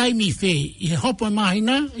i he taimi whē. I he hopo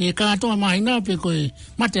mahina, i he kātoa mahina, pe koe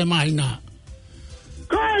mate mahina.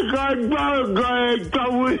 Kai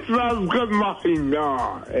taui whaka mahina.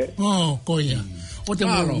 Oh, ko ia. O te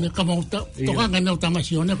mo, me kamauta, tokanga nau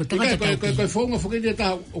tamasione, ko tangata tau. Koe whaunga whakenia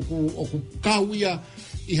taha o ku kauia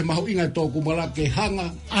i he mahu inga tō kumala ke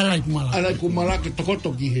hanga. Alai kumala. Alai kumala ke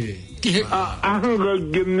tokoto ki he. Anga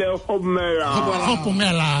ki me homera. Hopo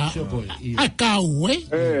mea la. Ai kau,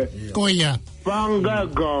 Ko ia. Panga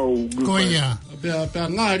kau. Ko ia. Pea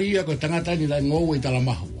ngāri ia koe tangata ni lai ngou i tala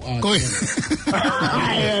mahu. Ko ia.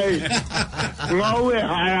 Ngau e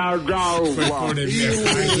hara tau.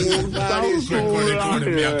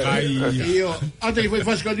 Iyo. Ate i foi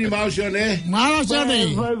fasko ni mao sione. Mao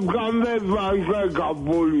sione. Kame vanga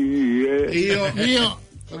kapoli. Iyo.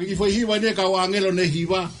 I foi hiwa ne ka wangelo ne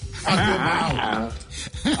hiwa.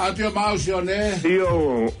 Atio mau sione.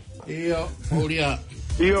 Io, Olia.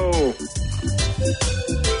 Io.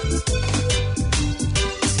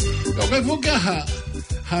 Yo me fuka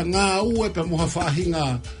nga ue pe mo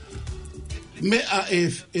fahinga me a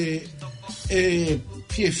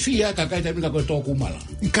fia ka kai taminga ko to kumala.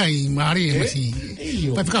 Kai mari masi.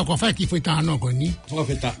 Pa ka ko fa ki foi tano ko ni. Ko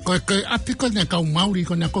feta. Ko apiko na ka mauri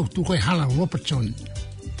ko na ko tu ko hala Robertson.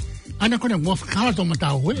 Ana ko na mo fa to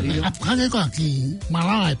mata we. Apka ko ki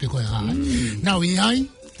mala pe ko ha. Na wi ai.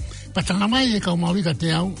 Patanga mai ka mauri ka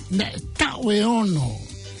te au. Na ta we ono.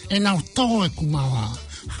 E na to e kumala.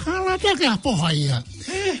 Hala te ka po haia.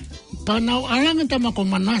 Panau alang tama ko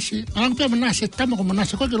manasi, alang pe manasi tama ko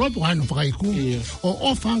manasi ko ke lopo hanu pakaiku. O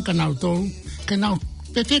ofan kanau to, kanau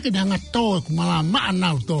pete ke danga to ko mala ma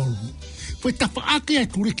anau to. Foi tapa ake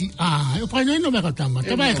turiki o pai no me katama,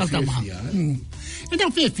 taba e katama. Ena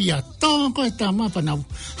pe fia to ko tama panau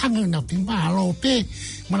hanga na pimba lo pe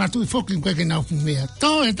mana tu fokin ko ke na fumea.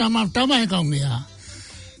 To e tama e ka mea.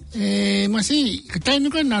 Masi kai no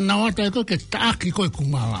na nawata ko ke taki ko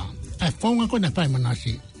kumala. Ai fonga ko na pai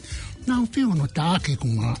manasi. Nau pio no taake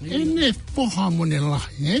kuma. Ene poha mone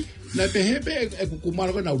lahi, Na pehepe e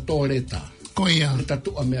kukumara ko na utoreta. Koia. E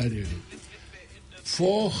tatu a mea riri.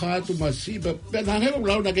 Fo hatu masiba. Pena heo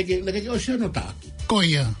lau na keke o sia no taake.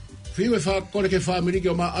 Koia. Fiu e wha kore ke whamiri ki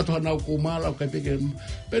o maa atoha nau kumara o kai peke.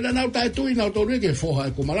 Pena nau tae tui nau tō ke foha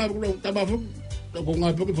e kumara. Tama fu, ko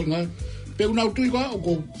ngai poke fu ngai. Peu nau tui koa o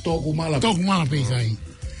ko tō kumara. Tō kumara pe kai.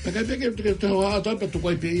 Peka peke te hoa atoa pe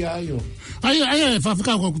tukoi pe ia aio. Ai fa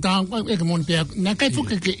fika ko ta e ke mon pe na kai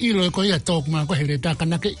fuke ke ilo ko ia to ma ko hele ta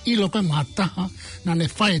kana ke ilo ko mata na ne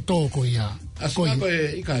fai to ko ia ko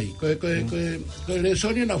e ikai ko le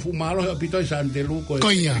soni na fumaro e pito sante lu ko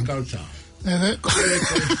ia calza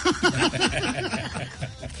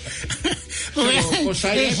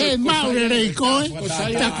mau le ko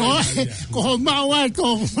ta ko mau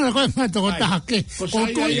to ko ta ke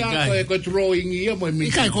ko drawing ia mo mi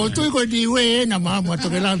kai ko tu ko di we na ma mo to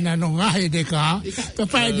la na no nga he de ka to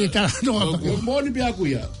pa de ta no mo ni bia ku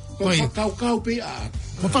ia ko kau pe a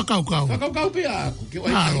kau pe a ke o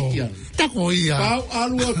ia ta ko ia kau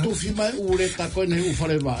alu to fi mai ure ta ko ne u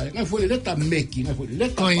fale vai nga foi le ta meki nga foi le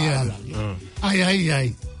ta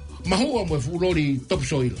ai ma ho mo fu lori top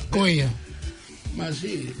soil ko ia ma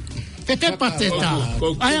si Ke pateta.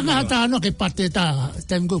 Ai nga ta no ke pateta,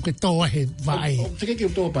 tengo que to he vai. Se que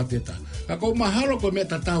to pateta. Ka ko mahalo ko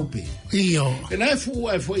meta taupe. Io. E na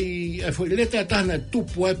foi leta ta na tu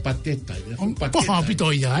puoi pateta. Po fa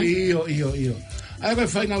pito ia. Io. Ai vai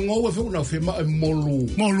fai nga ngou fe una firma molu.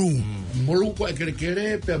 Molu ko e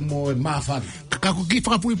kere pe mo mafa. Ka ko ki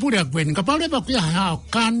fa puri a kwen. Ka pale ba ku ha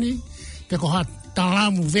kani. Pe ko ha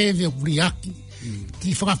talamu veve uriaki.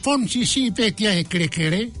 Ki fa fon si pe ki e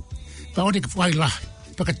kere. Pa ore ke fai la.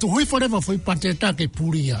 Porque tu hui forever foi pateta ke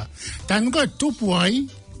puria. Tango tupu ai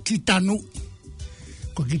kitanu.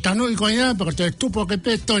 Ko kitanu i koia porque tupu ke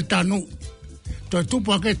pe to tanu. To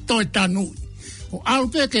tupu ke to tanu. O au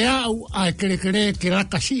pe ke au ai kere ke la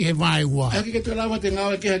kasi he vai wa. Aki ke te lava te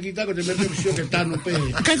ngau ke hakita ko te me sio ke tanu pe.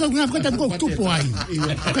 Kai ko nga ko tango tupu ai.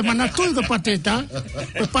 Ke mana tu ko pateta.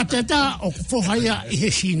 Ko pateta o fo haia i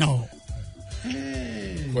he sino.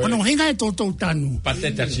 Ono hinga e toto tanu.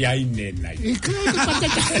 Pateta si aine nai. E claro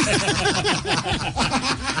pateta.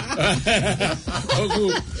 O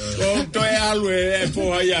to e alu e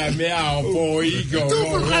po ia me a o po igo. Tu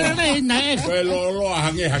por cara nei na e. Lo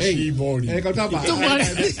hange haki boli. E ka tapa. Tu por.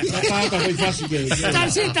 Ta foi fácil que. Ta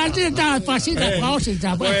fácil da pausa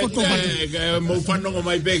ta po to pateta. Mo fanno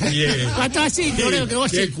mai beki e. Pata si, creo que vos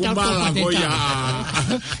Che kumala goia.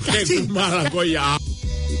 Che kumala goia.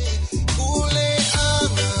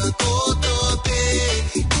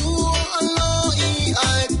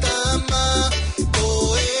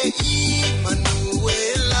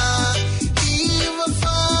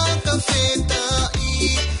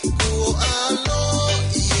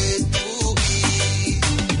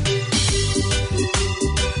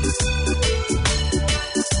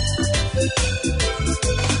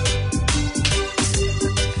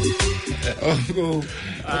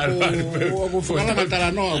 O fala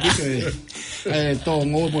matala no que to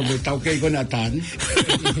ngo mo de tau ke con atan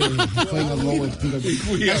foi ngo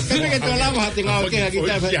que te lava te ngau ke aquí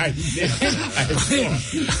ta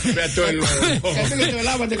Beto el que te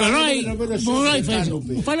lava te Morai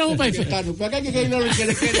fala un pai está no para que no que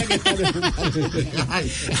que está Ai.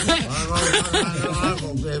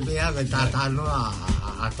 Que vea que ta no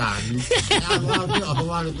atani. Aku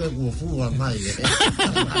wale pe kufu mai.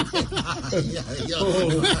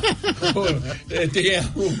 Te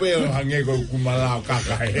aku pe hange ko kumala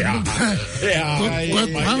kaka ya.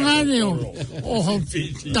 Ko hangane o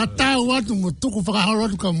tata watu mutuku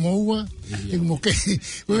whakaholo ka moua. E mo ke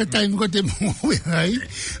o tai mo te mo ai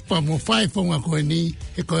pa mo fai fonga ko ni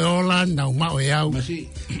e ko ola na ma o yau. Masi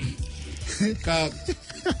ka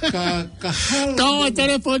Kau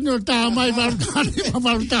telefonnya tak mai baru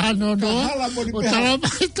tahan no. O tala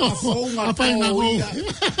mai to. Apa yang aku?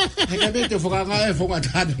 Heka bete fonga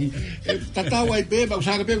tani. Tata wai pe ba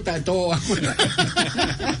usaka pe ta to.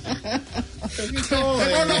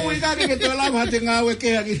 Kono uika ke to la mate ngawe ke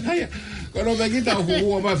aki haya. Kono me kita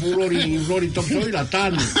hu ba flori top soi la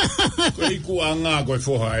tan. Ko iku anga ko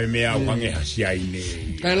foha e me au hange hasia ine.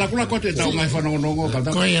 Kai la kula ko te tau mai fa no ka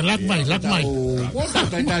ta. Ko e lak mai. Ko ta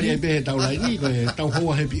tari be tau la ni ko tau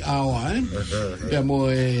ho happy hour Pe mo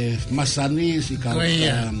Masani si ka.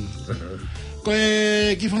 Ko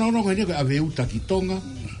ki fa no ko ni ko ave uta ki tonga.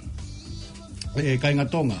 Kai nga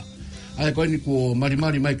tonga. Ai ko ni ko mari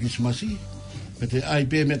mai Christmasi. Pete ai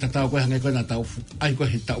pe me tatau ko hange ko na tau ai ko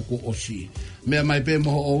hitau ko osi me mai pe mo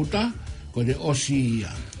outa ko de osi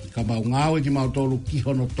ka ba ngao ki mau tolu ki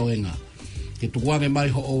hono toenga ke tuange mai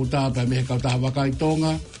ho outa pa me ka ta waka i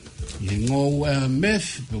tonga i ngou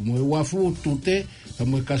meth ko mo wa fu tute ka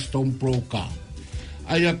mo custom pro ka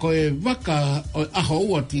ai ko e waka aho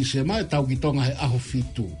ua ti se mai tau ki tonga he aho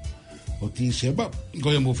fitu o ti se ba ko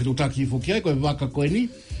mo fitu ta ki fu ki ko waka ko ni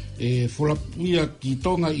fula ia ki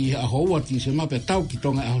tonga i ahoa ti se mape tau ki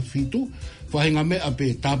tonga a fitu whahinga mea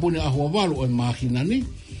pe tāpune ahoa walu o mahinani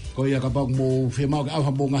ko ia ka pa mo whemau ka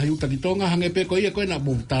awha mo ngahi uta ki tonga hange pe ko ia koe na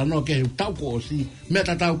mo tānoa ke heu tau ko o si mea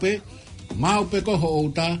tatau pe mau pe ko ho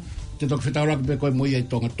outa te tok whetau pe koe mo ia i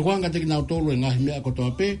tonga tuanga te ki nau tolu e ngahi mea ko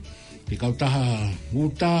toa pe ki kautaha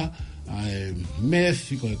uta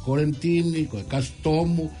meth ko e korentini ko e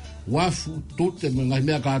kastomu wafu tute mo ngahi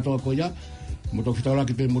mea katoa ko ia mo to fitara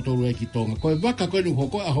ki pe motoru e ki tonga ko e waka ko ni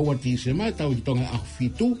hoko a hoa ti se mai tau ki tonga a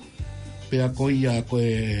fitu pe a ko ia ko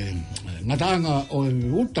e ngatanga o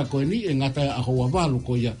uta ko ni e ngata a hoa valu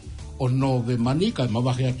ko ia o nove manika ma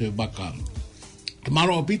wahe atu e waka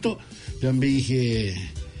maro opito pe me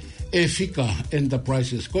e fika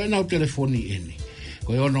enterprises ko e nau telefoni eni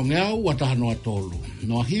ko e ono ngea ua taha noa tolu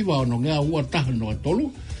noa hiva ono ngea ua taha noa tolu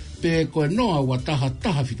pe ko e noa ua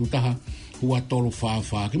taha fitu taha ua tolu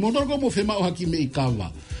whawha. Ki motor ko mo whemau haki me i kawa.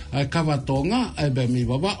 Ai kawa tonga, ai be mi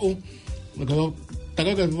wawao.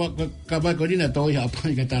 Taka ka vai ko nina toi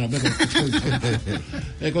hapai ka tara beko.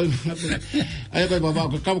 Ai ko wawao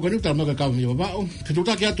ka kawa ko ni tara ka kawa mi wawao.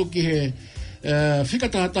 Fituta ki atu ki he fika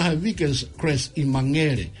taha weekends crest i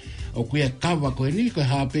mangere. O kuia kawa ko ni ko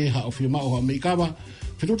hape ha o whemau ha me i kawa.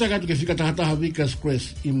 Fituta ki atu ki fika taha weekends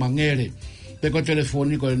crest i mangere. Peko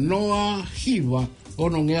telefoni ko noa hiva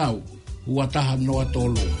ono ngeau. Ua taha noa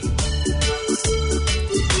tolu.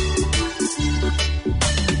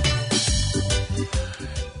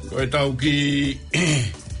 Koe tau ki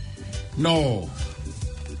no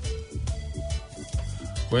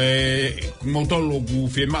koe motolo ku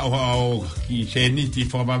whemau hao ki se niti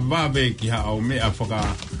whakawawave ki hao mea whaka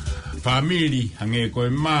family hange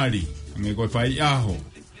koe mari hange koe whai aho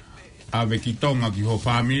ave ki tonga ki ho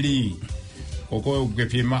family o koe ke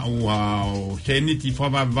whemau hao se niti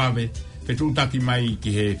whakawave Petutaki mai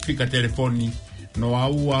ki he fika telefoni no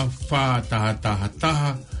aua wha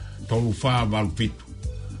taha tolu wha walupitu.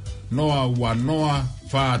 No aua noa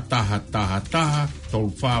wha taha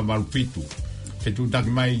tolu wha walupitu.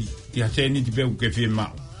 Petutaki mai ki haseni ti peu ke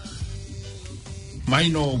whemau. Mai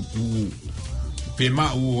no ku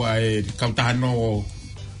whemau e kautaha no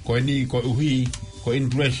ko ni ko uhi ko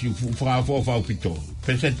interest you wha upito.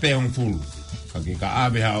 Peset pe hong fulu. Kake ka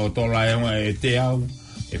abe ha o tola e te au.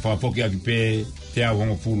 E whafoki aki pe te au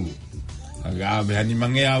hongo fulu. Aga awe hani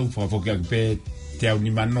mange au, whafoki aki pe te au ni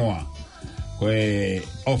manoa. Koe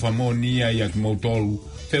ofa mo nia i aki mautolu,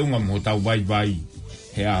 whiunga mo tau vai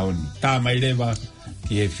he ahoni. Tā mai rewa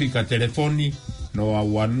ki he fika telefoni, no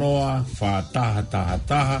au anoa, wha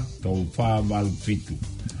taha, tau wha walu fitu.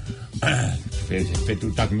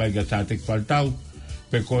 Petu taki mai ka sa teki whaltau,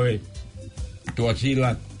 pe koe tua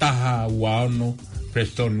sila taha ua ono,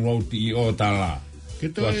 Preston Road i o tala. Que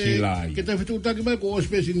te fitu taki mai ko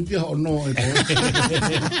espesi ni pia o no e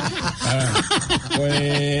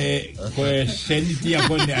koe senitia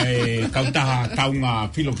koe kautaha taunga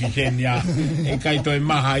filokisenia e kai toi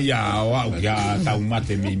maha ia o au kia tau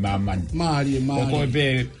mate mi mamani Mari o koe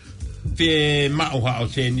pe mauha o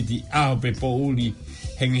seniti aho pe po uli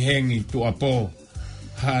hengi tu apo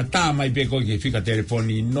ha ta mai pe ko ke fika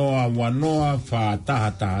telefoni noa wa noa fa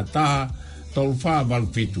ta tol fa bal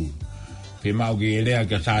fitu pe mau ge lea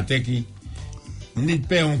ke sa teki ni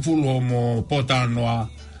pe un full mo pota noa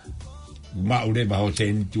mau le ba ho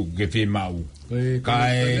sen tu ke fe mau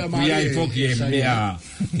kai ki ai foki e mea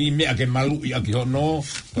ki mea ke malu ia ki hono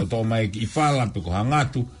to mai ki fala pe ko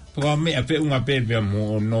hangatu ko me a pe unga pe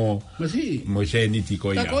mo no mo se ni ti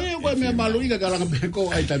ko ia ta ko e ko me malu ia ka la pe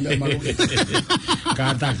ko ai ta me malu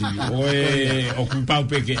ka ta ki o ku pa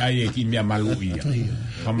pe ke ai ki me malu ia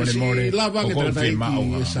kamone more ko fe mau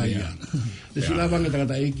ia si la vanga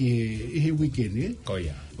ta iki i weekend ko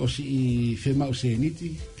ia o si fe mau se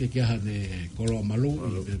niti ke ha ne kolo malu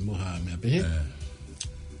pe moha me pe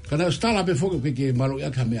kana stala pe fogo ke malu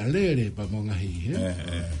ya ka me alere pa monga hi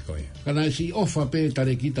ko ia kana si ofa pe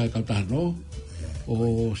tare kita ka ta no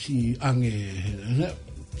o si ange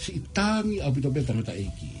si tangi a bito pe ta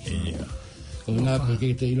iki ko na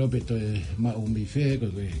ke te ilo pe to ma o mi fe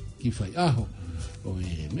ko ki fai aho o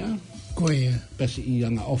me ko ia pe si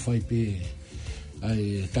anga ofa pe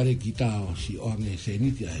ai tare kita o si ange se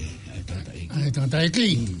niti ai ta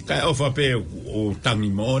iki kai ofa pe o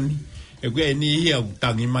tangi moni e ke ni ia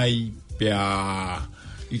tangi mai pe a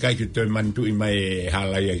i kai ke te mantu i mai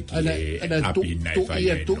hala ia ki api nai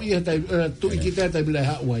fai tu ia tu i kita ta bila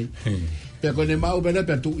ha wai pe ko ne mau bela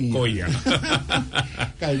pe tu i ko ia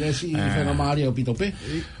kai le si fe na mari o pito pe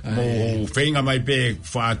mo fenga mai pe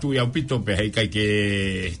fa tu ia pito pe hai kai ke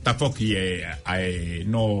tafoki ai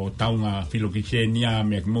no taunga filokisenia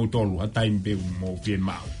me mo tolu atai pe mo pe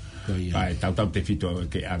mau kai tau te fito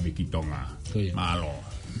ke ave ki tonga malo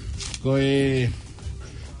ko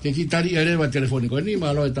ke kitari ere va telefónico ni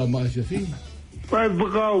malo eta más fin pai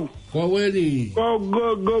pagau ko weni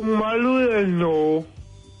go malu no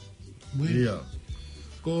ia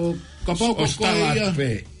ko kapau ko ia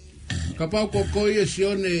kapau ko ia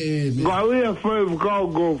sione gaia foi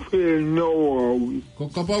go fe no ko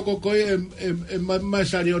kapau ko e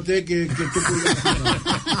Masani o te ke tu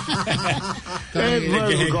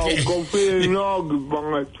go fe no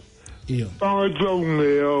bangat ia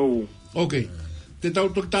okay te tau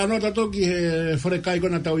tano tato ki he frekai ko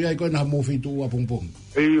na tau ia ko na mo fitu a pompong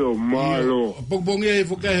iyo malo pompong e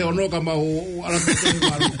fo ke ono ka ma ala te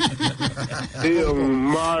malo iyo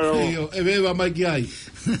malo iyo e beba mai ki ai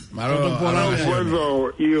malo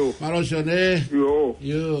iyo malo sone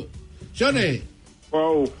iyo sone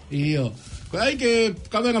iyo ko ai ke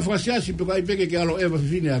ka venga frasia si pe ai pe ke alo eva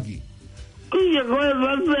fine aquí Iya, kau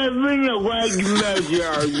bapaknya kau gimana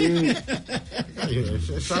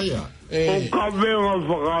saya. Kau memang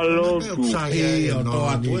fakalo tu. Saya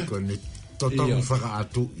no ni con total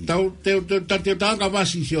fakatu. Te tanga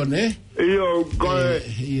basisione. Iyo, kau.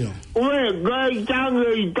 Iyo. Ue, kau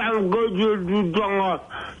kau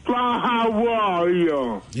tu hawa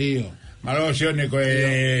iyo. Iyo. Malo sione ko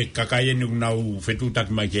kakaye ni unau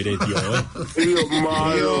fetutak mai kere tio. Iyo,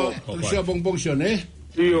 malo. Sia bongbong sione.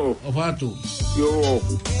 Iyo. O fatu. Yo.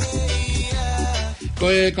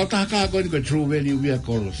 Koe kautaka koe ni true value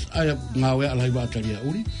vehicles. Ai ngawe alai wa taria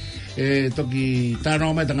uri. Toki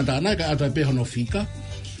tano mai tangata ana ka ata pe hono fika.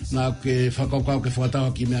 Na ke whakaukau ke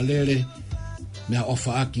whakatawa ki mea lere. Mea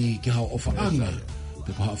ofa aki ke hao ofa anga.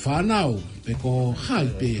 Pe ko whanau. Pe ko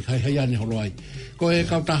hai pe hai ane holo ai. Koe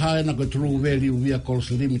kautaka na koe true value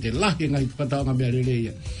vehicles limited. Lahi ngai whakatawa nga mea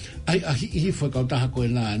lere ia. Ai ahi foi kautaha koe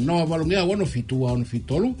nā noa walungea ono fitua ono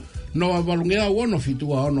fitolu noa walungea ono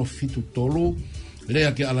fitua ono fitutolu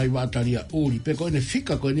lea ke alai wataria uri pe koe ne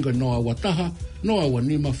fika koe niko noa wataha noa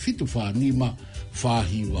wanima fitu whanima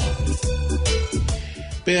whahiwa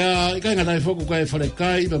pe a ikai ngatai foku koe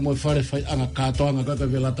wharekai pe moe whare whai anga katoanga kaka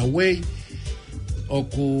velata wei o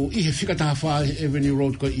ku ihe fika taha wha Avenue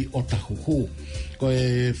Road koe i Otahuhu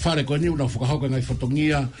koe whare koe niu na whakahauka ngai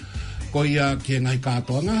whatongia ko ia ke ngai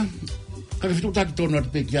katoanga ka fitu taki tono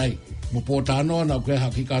te ki ai mo potano na ko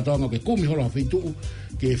ha ki katoanga ke kumi hola fitu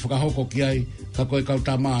ke whakahoko ki ai ka koe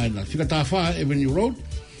kauta mai na fika ta fa Avenue Road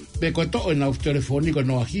be ko to na telefoni ko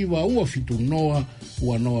no hiwa ua fitu noa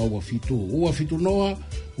ua fitu noa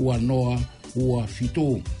ua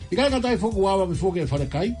fitu ika ka tai foku wa be foku e fare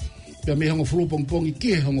kai pe me hango fulu pong i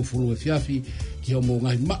ki hango fulu e fiafi ki homo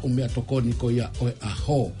ngai ma o me atokoni ko ia o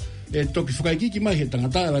aho e toki whakaiki ki mai he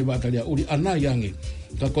tangata lai wataria uri ana yange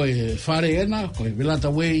ka koe whare ena koe velata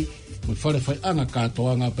wei mo whare whai anga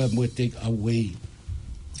katoanga pa mo take away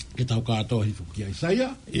ke tau katoa hifu ki ai saia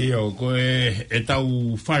iyo koe e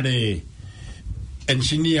tau whare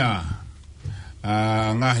ensinia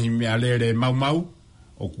ngahi me alere mau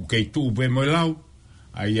o ku kei tuu pe mo lau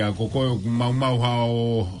ai a koe mau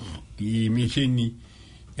hao ki misini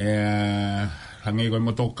hange koe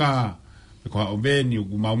motoka ko o veni o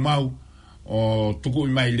mau o tuku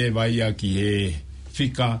mai le vai ki he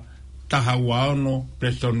fika taha ua ono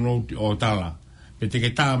Preston Road o tala pe te ke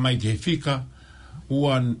taha mai ki he fika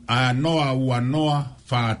ua noa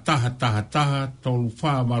fa taha tolu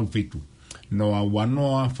fa malufitu noa ua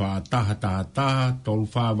noa fa taha tolu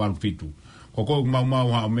fa malufitu ko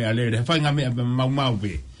mau ha me ale re fa nga me mau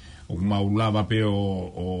be o mau lava pe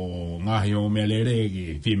o ngahi o me ale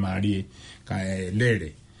ki fi mari ka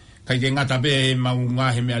lere kai ke ngata be mau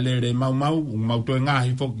ngahi me alere mau to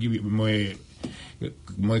ngahi foki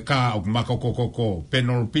mo ka o mako koko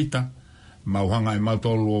penol pita mau hanga mau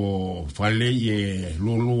tolo fale e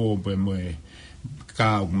lulu pe mo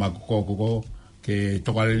ka o mako koko ke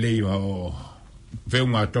tokale o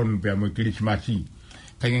veunga ton pe mo krismasi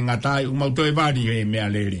kai ngata o mau to e vari me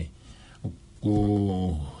alere ko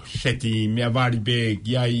seti me vari be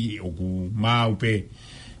giai o ku mau pe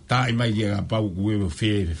tai mai ia pau ku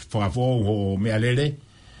fe favo o me alere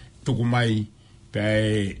tuku mai pe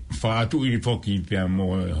fa tu i foki pe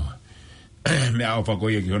mo me au fa ko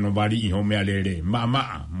ye ki no bari i ho me alere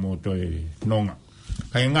mama mo to nonga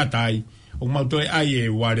kai ngatai o mo to ai e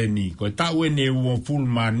wareni ko ta we ne wo full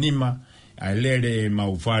manima alere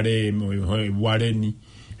mau fare mo wareni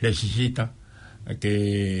resisita ke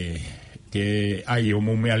ai o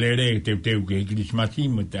mo me alere te ke krismasi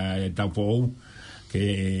mo ta fo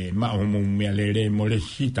ke ma o me alere mo le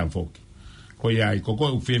sita foki ko ia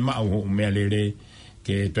ko fe ma o me alere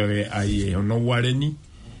ke to ai no wareni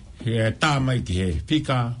ke ta mai ke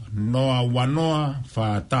fika noa wanoa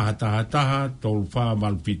fa taha tol fa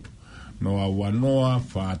malfitu noa wanoa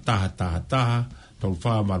fa taha tol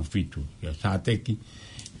fa malfitu ya sa teki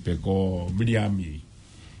pe ko briami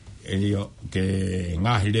io ke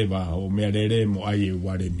ngahire ba o me alere mo ai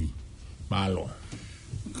wareni malo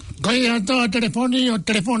kai ato telefoni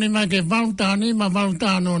mai ke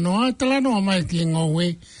valutano no atala no mai ki ngowe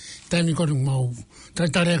tani ko mau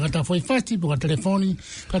tare kata foi fasti po telefoni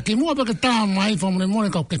ka ki mo ba ka mai fo mo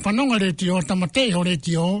ka ke fanonga le tio tamate ho le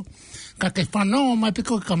tio ka ke fanonga mai pe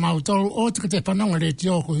ko ka mau to o te fanonga le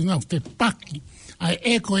tio ko nga te paki ai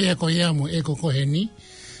eko ya mo eko ko heni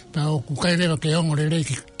pa o ku kai le ke ongo le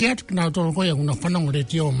ki ket na to ko ya una fanonga le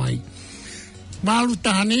tio mai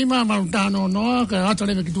Malutano no que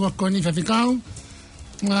atole que tu con fa ficau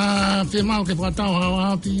firmao que patao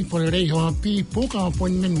hapi por rei hapi poka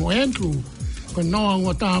appointment mo entru ko no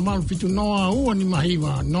ota mal fitu no u ni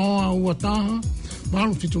mahiwa no ota mal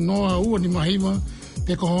fitu no u ni mahiwa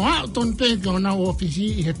te ko ton pe ko na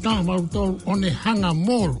ofisi he ta mal to one hanga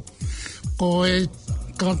mol ko e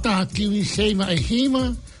kanta kiwi seima e hima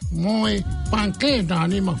mo e panke da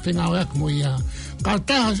ni ma finao ek mo ia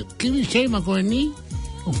Kata kiwi seima ko ni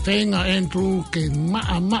o fenga entru ke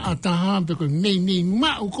maa taha pe ko nei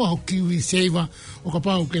ma ko kiwi seima o ka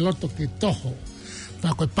pau ke loto ke toho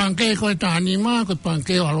pa ko panke ko ta anima ko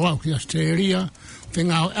panke o alo ki Australia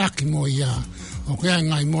fenga aki mo ia o ke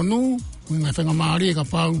ngai monu ngai fenga mari ka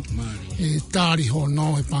pau e tari ho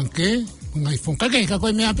no e panke ngai fonka ke ka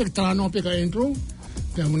ko me ape ta no pe ka entru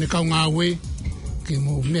pe mo ne ka ngawe ke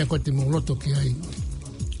mo me ko te mo loto ki ai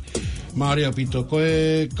Maria Pito,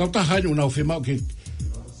 koe kauta hainu nau whimau ke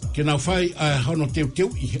nau whai a hono teu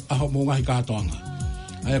i aho mō ngahi kātoanga.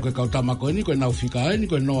 Aia koe kauta mako ni koe nau whika ai, ni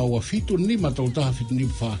koe noa ua fitu ni, ma tau taha fitu ni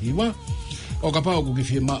whahiwa. O ka pao ku ki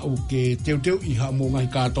whimau ke teu i aho mō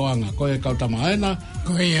ngahi kātoanga. Koe kauta maena,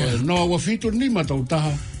 koe noa ua fitu ni, ma tau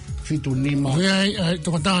taha fitu ni ma. Koe ai,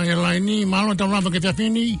 toko taha e lai ni, malo tau lapa ke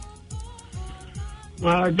whiapini?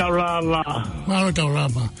 Malo tau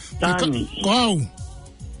lapa. Tani. Ko au?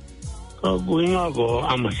 Ko kuinga ko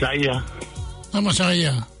Amasaya.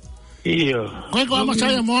 Iyo. Koe ko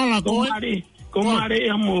Amasaya moala koe? Ko mare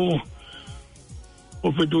mo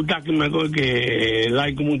o fitu taki me ko ke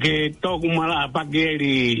lai kumu ke toku mala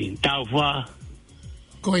pakeri taufa.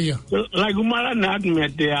 Koe ia. Lai kumala na me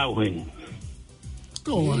te au hen.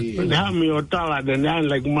 Ko ai. Na mi o tala de na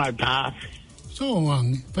lai kumala ta. So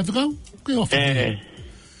ang. Patukau? Koe ofa.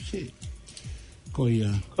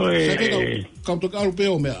 Koia. Kau to kau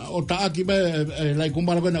peo me o taaki me lai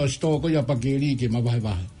kumara bena o sto ko ya pakeri ke ma vai.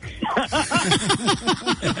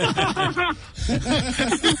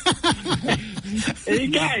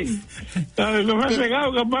 Ikai. Lo vas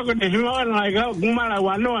pegado que pago de no lai kumara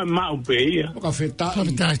wa no ma pe ia. O ka feta. Ka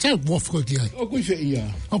feta cha bof ko ki ai. O kui fe ia.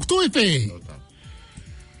 O tu pe.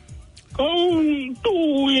 O tu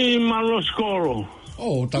i malo skolo.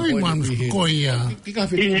 O ta ko ia. Ki ka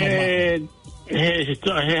feta. He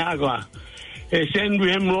agua.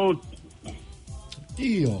 Sandwich Road.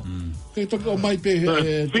 Io. Che tocco mai per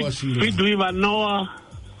Fitu Ivanoa.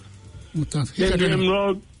 Sandwich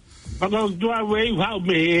Road. Paka tua wei hau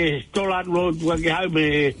me tola lo tua ke hau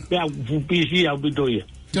me pea fupisi au bitoia.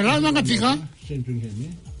 Te la manga fika?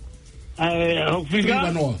 Ho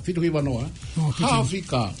fika? Fitu Ivanoa. Ha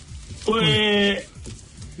fika.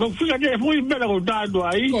 Ko fika te fui bela ko tātua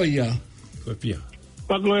ai. Koia. Ko pia.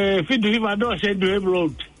 Paka Fitu Ivanoa sendu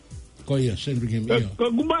ebrot. Koia, sendu hemi. Ko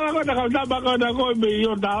kumala ko ta ka ko ta ko me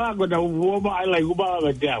yo ta ko ta wo ba lai kumala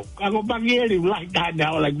me te au. Ka ko pagieri lai ta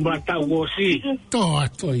da lai kumala ta ko si.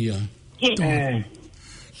 Koia.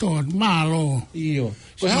 Tot malo. Io.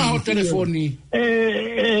 Ko ha o telefoni.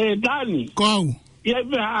 Dani. Kau. Ia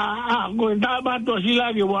ko ta ba to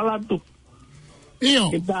sila ke wala tu. Io.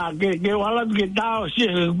 Ke wala ke ta o si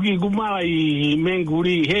ki kumala I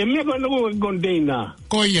menguri. He me ko no container.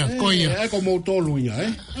 Koia. E ko mo tolu ia,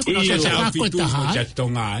 Io.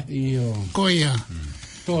 Io. Koia.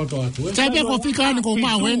 To atu. Sabe ko fika ko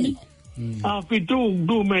maweni? Fitu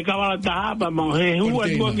du me kawala ta ba ma he hua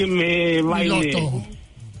ko ke me vai le.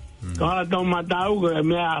 Kawala to matau ke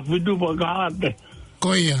me fitu po kawala te.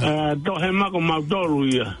 Koia. To he ma ko ma tolu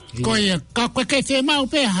ia. Koia, ka ke te mau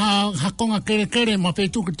pe ha konga kere ma pe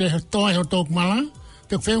tu ke te toa ho tok mala.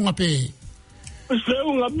 Te fe unga pe. Se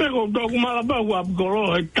unga pe ko tok mala ba ko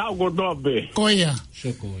golo he tau ko to pe. Koia.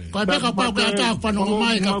 Ko pe ka pa ka ta pa no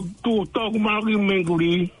mai ka tu tok mala ki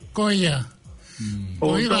menguri. Koia.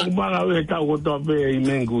 O tok mala we tau ko to pe I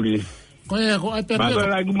menguri. Koia ko ai pe. Ba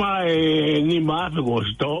la ki ma ni ma fe ko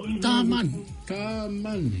sto. Taman.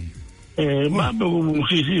 Ma pe ko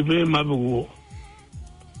si pe ma pe ko.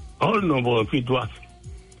 No bo fitu af.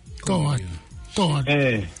 Toa.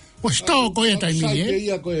 O sto ko ia tai mi.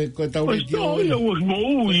 Ia ko taureti o.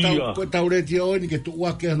 Ko taureti o ni ke tu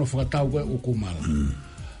wa ke no fa tau ko ukumala.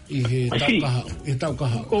 I tau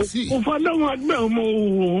kaha. O whanau at mea mo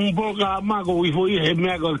mpoka mako I foi he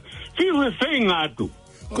mea ko. Fiu he whenga atu.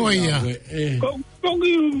 Koia.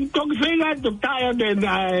 Koki whenga atu taia te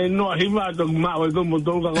noa hiwa atu mao ko mo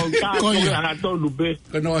tonga ko tāko hana tonu pe.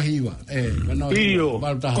 Ko noa hiwa. Iyo.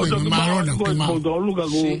 Koia marona. Ko mo tonu ka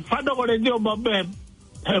ko. Whanau ko re teo ma pe.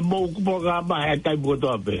 He mo mpoka ma he taipu ko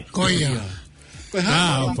toa pe. Koia. Ko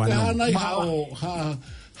hana I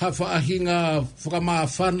ha whaahinga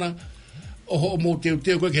whakamawhana o ho mo teo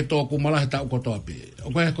koe ke tōku malahe tau kotoa pe.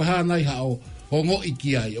 O koe hānai hao ho ngō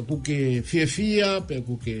iki ai. O kuke whiawhia, pe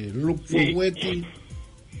kuke look for weti.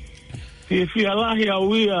 Whiawhia lahi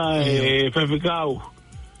au ia e whewhikau.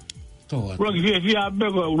 Uraki whiawhia pe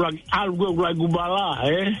koe uraki alu koe uraki kubala,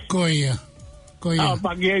 Koia. Koia.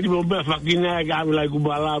 Paki eti mo be whakina e ka alu lai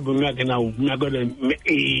kubala, pe mea ke nau, mea koe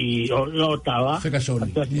o tala.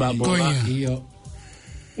 Whekasoni. Koia. Iyo.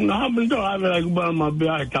 Nga hamito ave lai kubala ma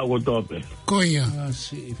bea e tau kotoa pe. Koia.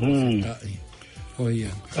 Si, Koia.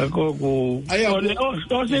 Ko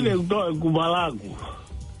o se le kutoa e kubala ku.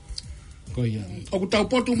 Koia. O ku tau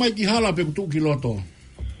potu mai ki hala pe kutu ki loto.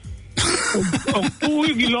 O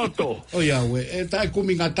kui ki loto. O ia we, e tae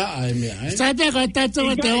kuminga taa e mea, Sabe ka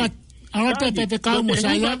tatua te wat. Ala te kau mo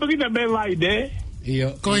saya. Ko kita be vai de.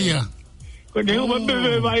 Iyo. Koia. Ko te huba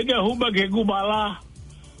be vai de huba ke kubala.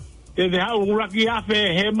 Te hau uraki afe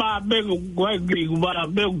he ma be ko ki kubala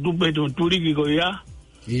be tu be tu turiki ko ia.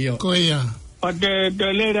 Iyo. Koia. O te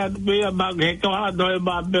lera be ma he ko ha do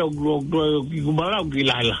ma be ki kubala ki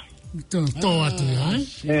lala. To atu ya.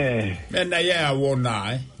 Mena ia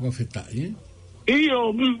wona Wa fitai.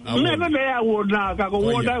 Iyo, mena ne wona ka ko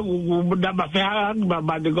wona da ba fa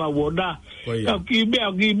ba de ko wona. Ka ki be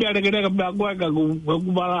de ke ba ko ka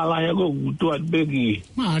kubala la ya ko tu at be ki.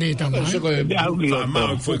 Ma re ta ma.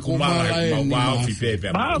 ma foi kumala ma fi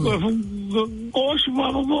pepe. Ma ko sma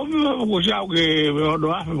ko ja ke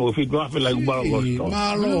no afe mo fi do afe la kubala ko.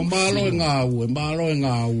 Malo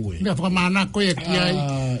ngau. Mea whakamana koe ki ai.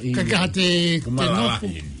 Ka te nofu.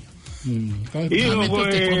 Iyo ko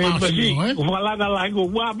whalanga lai ko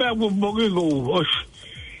wape ko bogi ko.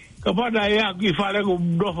 Ka pada ia ki whare ko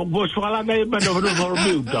whalanga i pēno whare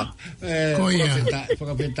miuta. Koia.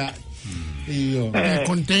 Whakapeta. Iyo.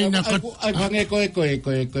 Container. Ai whange koe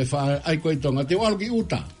ai koe tonga. Te walu ki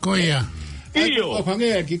uta. Koia. Iyo. Ai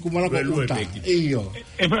whange ki kumara ko uta. Iyo.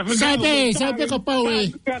 Sabe ka pau e.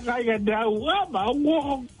 Ka kai ka te au. Ama,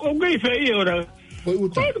 o kei whai ora. Koe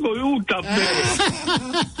uta. Koe uta pe.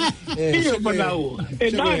 Iyo panau.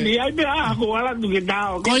 E tani, ai me ako ala tu ke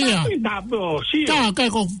tau. Koia. Ta pe o si. Tā kai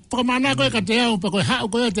ko whakamana koe ka te au pa koe hao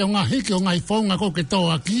koe te unga hiki o ngai whaunga ko ke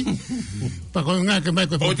tō aki. Pa koe ngā ke mai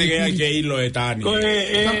koe o te kea ke ilo e tani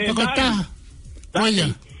Pa koe tā. Koia.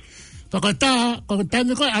 Pa koe tā, koe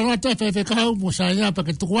taimi koe aroa te whewhe kahau mo sa ia pa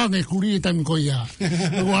ke tukuanga e kuri e taimi koe ia.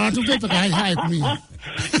 Pa koe atu te pa ka hai hae kumi.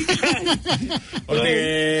 o te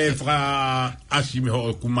whaka asime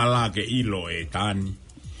ho kumala ke ilo e tani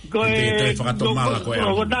ko e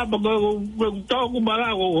ko ta ko to ku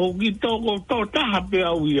mala ko ki to ta pe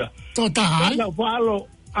au ia to ta na falo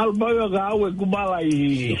al bayo ga au ku mala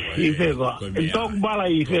I fe ko to ku mala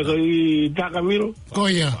I fe ko I ta ka miro ko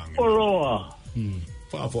ia olo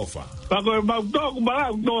fa pa ko ba to ku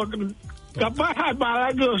mala to kapag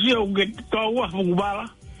bala ko siya ke to wa ku mala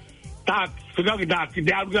tak fica que tak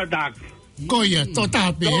dia ga tak ko ia to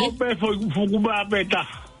ta pe to pe foi ku mala pe ta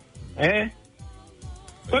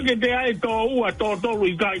porque te ai to ua to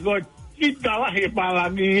lui kai ko kita la he pala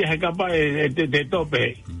ni he kapa te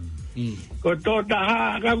tope ko to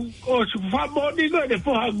ta ka ko fa bodi ko de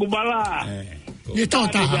fo ha gubala ni to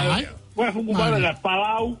ta ai wa fu gubala la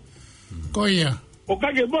palau ko ia o ka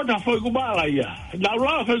ke bota foi gubala ia la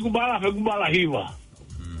la foi gubala hiva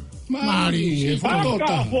mari to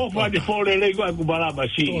ta fo fa de fo le ko gubala ba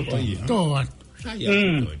si to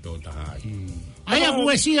to ta ai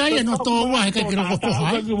a si ai no to wa que que ko ha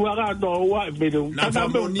que wa to wa pero na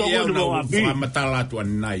moni no fa matala tu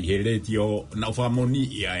nai hele tio na fa moni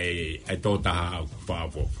ai to ta fa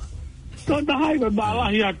fo to ta hai ba la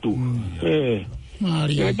ya tu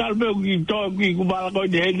mari tal be ki ku ba ko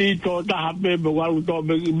de ni to ta be wa to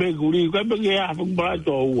be guri ko be ya fu ba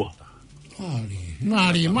to wa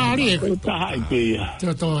mari ko ta hai pe ya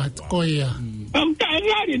to ko ia ta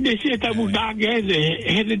ya de se ta bu da ge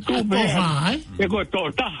de tu be e ko to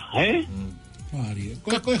ta mari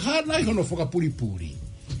ko ha na ho no foka puri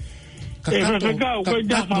ka ko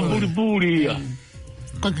ja fa puri ya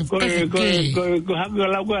ko ha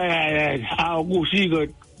la ko a ku si ko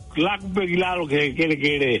la ku be la lo que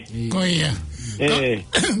ko ia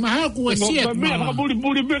ma ku si e ma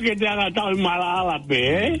puri be que te haga ta mala ala pe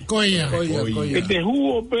ko ia que te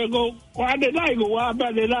huo pe ko de dai ko wa ba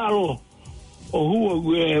de la lo o huo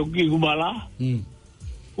ki ku mala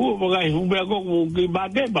huo ba ga hu be ko ki ba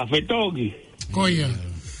de ba fetogi ko ia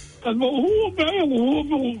ka ko huo be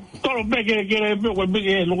to be que be ko be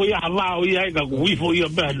no ya va o ya ka ku fo ya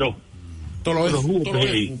be do tolo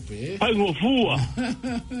ai go fua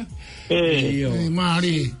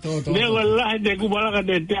mari ne wala de ku mala ka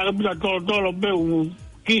de te aga bila to be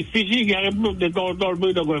ki fisi ga de to be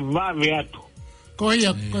do ko va veato ko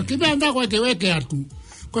ia ko ki be anda ko te we ke atu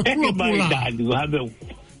ko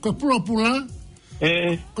pulo pula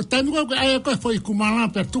ko tanto ko ai ko foi kumala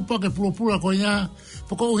per tu pa ke pulo ko ya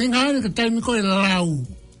ko hinga ni ke taimi ko lau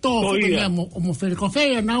to ko ya mo fer ko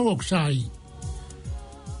fe na o sai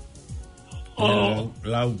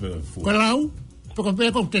lau pe fu ko lau ko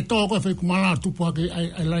pe ko te to ko foi kumala tu pa ke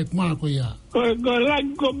ai lai kumala ko ya ko la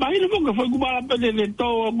ko mai no ko foi kumala pe de to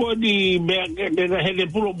bo di be de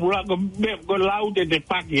pulo pula ko lau de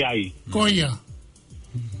pa ki ai ko ya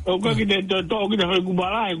o ka ki de to ki de foi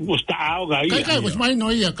kumala ko sta o ga ia ka ko mai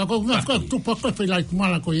no ia ka ko tu pa ko foi lai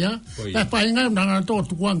kumala ko ya pa inga na to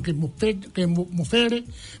tu kuan ke mo fere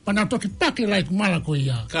pa na to ki pa ki lai kumala ko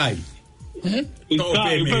ya kai to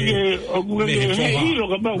pe me lo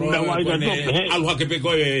ka ba una wa da to alu ha ke pe ko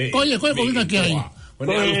ko ia ko ina ki ai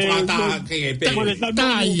ko ta ke pe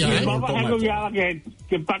ta ia ko ya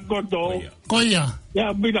ke pa ko to ko ia ya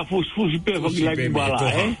vida fus pe ko ki lai kumala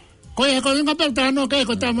ko ia ko inga pe ta no ke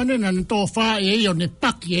ko ta manena to fa e yo ne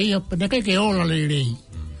pak e yo pe ke ola le le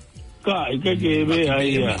ka ke be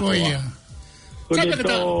ai ko ia sabe que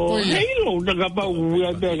to helo da ka pa u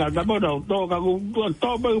ya de ka ta to ka ku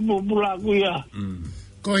to pe bula ku ya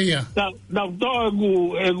ko ia da to ku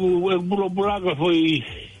bula ka foi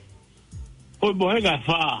bohe ka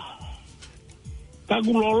fa ka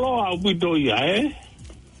ku lo a u to ya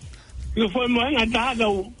que foi mo nga ta ka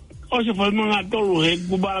o se foi mo nga to lo he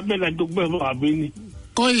ku ba be la tu pe ba bini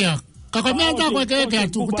ko ia ka ko me ta ko ke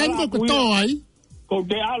tu tanto ko to ai ko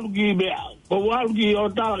te algi be ko algi o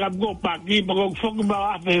ta ka go pa ki ko fo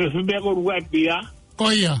ba fe be ko ru pia ko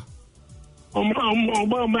ia o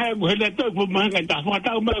ma ko he to ko ma ka ta fa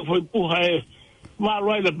ta ma fo pu ha va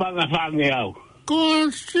lo le pa ka fa nge au ko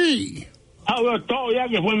si au to ya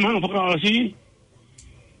que fo ma fa ka si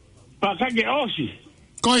pa ka ke o si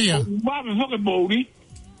ko ia ba me fo ke bouri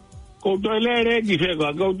ko to le ki fe ko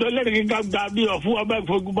to le ki ka da di o fu ba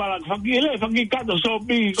fo ku ba la fa ki le fa ki ka to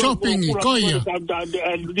shopping ko ia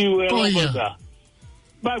ko ia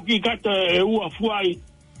ba ki ka to u fu ai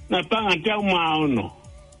na pa nga ma ono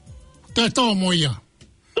te to mo ia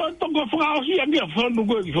to ko fa o si ya fo no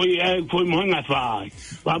ko foi mo nga fa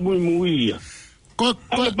ba mu ia ko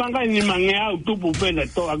pa nga ni manga tu pu pe na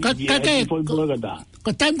to ka foi mo ga ko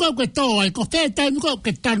tango ko to ai ko te tango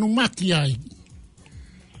ke tanu maki ai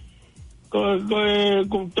ko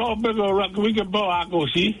to pe ko ra ku ke ba ko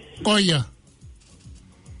si ko ia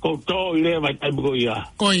ko to le va ta ko ia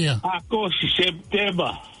ko ia a ko si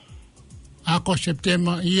september Ako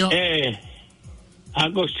September, iyo.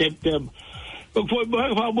 Ako September. Foi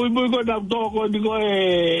muy ko na to ko di ko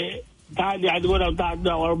tadi ko na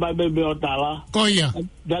tanda or ba be otala. Koya.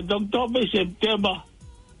 Da October September.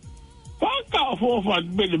 Paka fo fa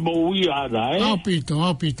be mo ia da Apito.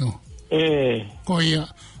 Koya.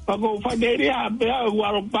 Ako fa deria be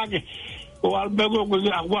waro pake. O albego ko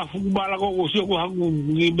agua fumala ko ko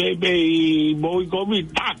ni bebe mo ko mi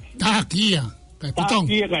tak. Takia. Putong.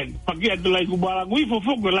 Takia kan. Pakia de lai kubala ko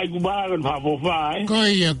fo ko lai kubala kan fa.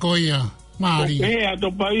 Koya. Mari. Ato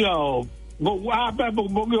pa yo. Go apa po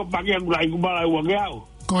pakia lai kubala wa gao.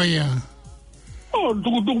 Koya. Oh, tu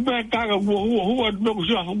be ka ko ho no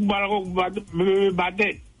so kubala ko bate.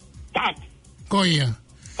 Tak. Koya.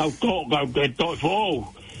 Ka to fo.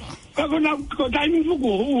 Kako na ko taimi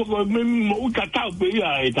fuku ko mo ka tau pe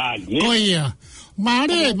ya etani. Koia.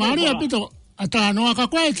 Mare apito ata no ka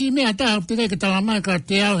kwa ki me ata te ke tala ka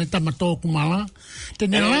te au ta mato kumala. Te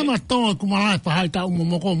ne la mato kumala pa hai ta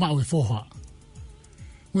umo ko ma we foha.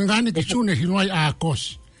 Ngani ki sune hilai a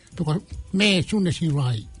kos. Ko me sune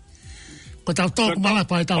hilai. Ko ta to kumala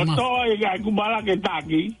pa ta ma. To ga kumala ke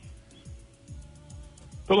taki.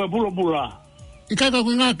 To pula. Ika ka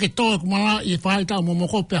ngā ke tō kumala I whai tau mo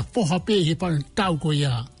moko pia poha pe he pa tau ko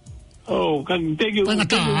ia. Oh, kan teki tō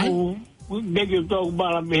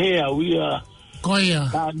kumala me hea uia. Ko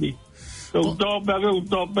ia. Tani. Tō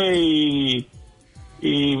pe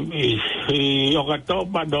I oka tō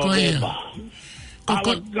pa do beba.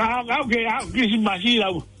 Au kisi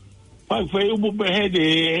masira pai fai umu pe he de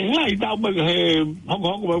lai tau me he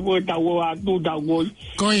hong me tau a tu tau ko.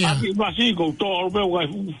 Ko ia. Aki masi ko tō pe wa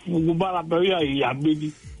kumala pe ia I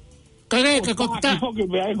amini. Kare ka kokta.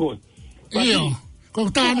 Iyo.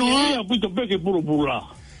 Kokta no. Ia pito pe ke pula.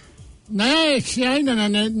 Na si aina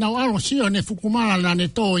na alo si o ne fukumala na ne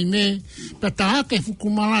tō I me. Peta ke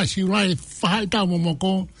fukumala si ulai whai tau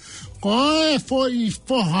momoko. Ko e foi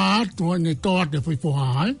foha atu ne tō ate foi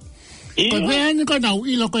foha Ko vea ni ko nau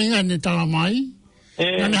ilo ko inga ne tala mai.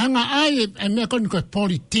 Na ne hanga ai e mea ko ni ko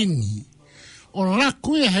politini. O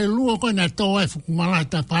laku e he lua ko na tō e fukumala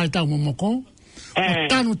ta pai tau momoko. O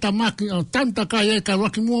tanu tamaki o tanta kai e ka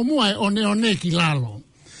waki mua e one ki lalo.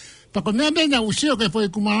 Pako mea mea usio ke foi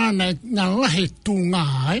kumala na lahe tunga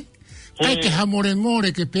ai. Kai ke hamore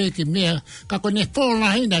ke pe ke mea ka ko ne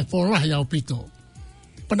fōlahi na fōlahi au pito.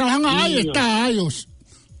 Pana hanga ai e tā ai o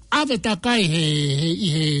ave ta kai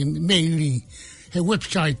he maili he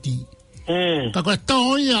website ka ko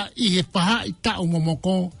toia I he paha I ta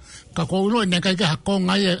momoko ka ko ulo ne kai ka ko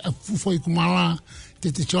ngai foi kumala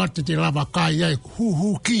te choate te lava kai ai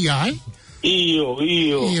hu ki ai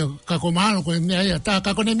Iyo ka ko malo ko me ai ta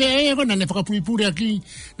ka ko ne me ai ko na ne fa puri aki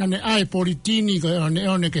na ne ai politini ko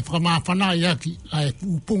ne ke fa ma fana aki ai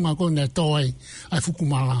punga ko ne toi ai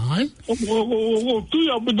fukumala ai tu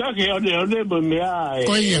ya bida ke ne me ai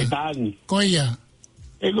koia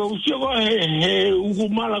e ko usio ko he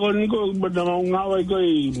ukumala ko ni ko bada ngawa ko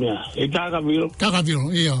me e ta ka vilo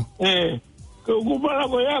iyo ko kumala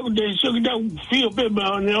ko ya de so kita fio pe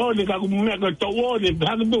ba ne ka me ko to ne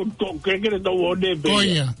ba to ke to ne be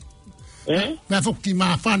koia me fokti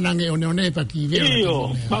ma fana nge one pa ki vero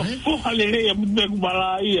iyo ma fo hale ya me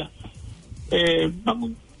kumala ia pa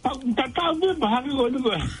be ba ko ni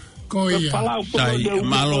koia tai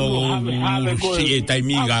malo si e tai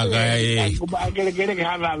miga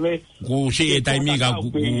ku si e tai miga ku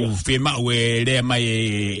fe ma we le mai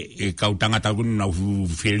e ka utanga ta ku na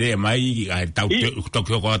fe le mai ai ta to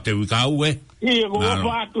ko te ka we e ko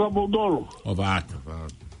va tu bodolo o va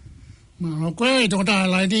ma ko e to ta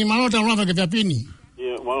la di malo ta la ke pini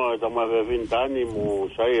e malo ta ma ve vintani mo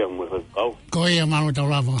sai mo ka koia malo ta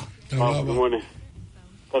la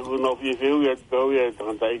Kako no fie ya tau ya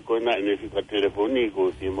tantai ko na ne fika telefoni ko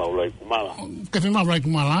si maulai kumala. Ke fi maulai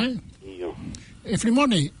kumala. Iyo. E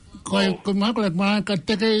frimoni ko maulai kumala ka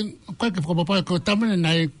te ko papa ko tamene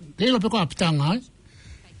nai ke lo pe ko apitanga.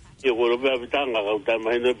 Yo ko lo pe apitanga ka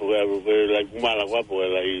tamene po la kumala ko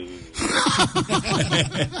la I.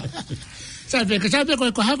 Sabe ko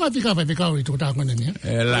ha ko fika o to ta ko ne.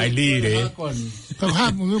 La lire. Ko ha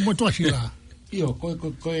mo to sila. Io,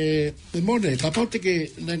 e mone, ka paute ke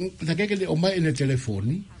na ke le o mai ne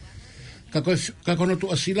telefoni. Ka kono tu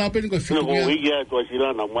asila pe ko fitu. No, ia tu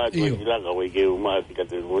asila na mai tu asila ka we ke uma fika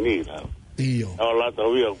telefoni la. Io. Ala ta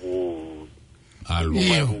ia ku alu.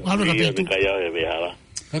 Alu ka pe ka ya be hala.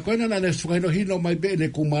 Ka koina na ne sukaino hino mai be ne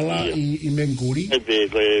kumala I menguri. E be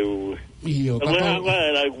ko Io, ka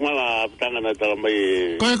la kumala tanga na tala mai.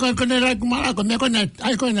 Ko ne la kumala ko me ko ne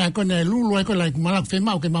ai ko ne lulu ai ko la kumala fe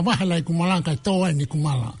mau ke mama la kumala ka to ni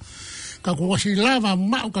kumala. Ka ko si lava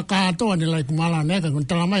mau ka to ni la kumala ne ka ko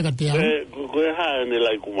tala mai ka te. koe hae ne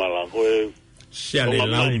lai kumala, koe... Sia le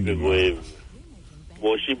lau. Koe...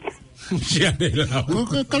 Worship. Sia le lau.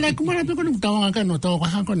 Ka lai kumala pe kone utawa ngaka no tau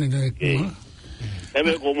kaha kone lai kumala.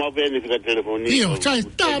 Ebe ko ma pene fika telefoni. Iyo, chai,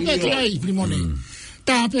 ta pe ti ai, primone.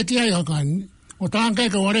 Ta pe ti ai hakan. O ta ngaka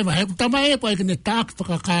ka wareba, he kutama e pa ikene tak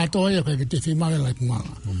whakakato e ka te whimare lai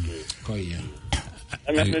kumala. Koia.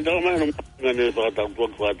 Ana te tau mai no ngane whakatau,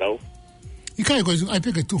 tuak whakatau. Ikai koe ai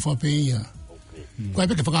peke tuwha pe ia. Koe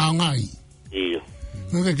peke whakaangai. Iyo.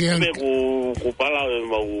 Nuke ke Ebe ko pala e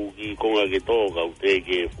mau ki konga ke tō kau te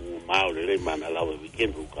ke fu mao le mana lawa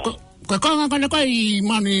weekend ka. Koe konga kane koe i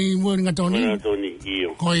mani mueringa toni. Mueringa toni, iyo.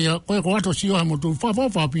 Koe ko ato siwa motu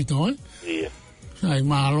wha pito, eh? Iyo. Sai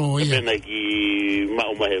malo ia. Pena ki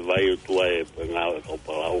mau mahe vai o tua e ngā e kau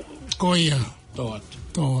pala hoku. Koe ia. Toat.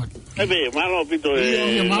 Ebe, malo pito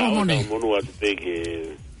e... Ia, malo mone. Monu atu peke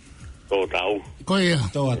tō tau. Koe ia.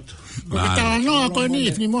 Toat. Koe tā noa koe ni,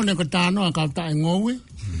 ni mone ko tā noa ka tae ngowe.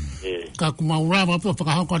 Ka kumaurava pe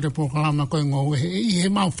whakahauka te pokalama koe ngowe. I he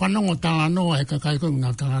mau whanongo tā noa he kakai koe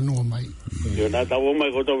ngā tā noa mai. Yo, nā tau o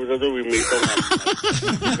mai ko tau pita tau i mi tonga.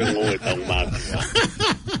 Pe ngowe tau mātua.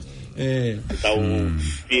 Tau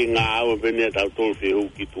pie ngā awa pene tau tolu fi hu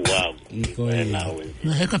ki tu au.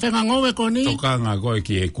 He ka whenga ngowe ko ni? Toka ngā koe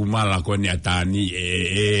ki e kumala koe ni atani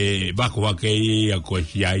e wako wake i a koe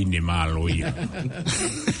si aine malo ia.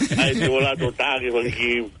 Ai te ola to tāke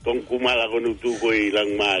wanki tong kumala koe nutu koe i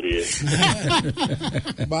lang maari e.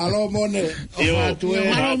 Malo mone.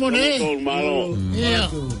 Malo mone. Malo. Ia.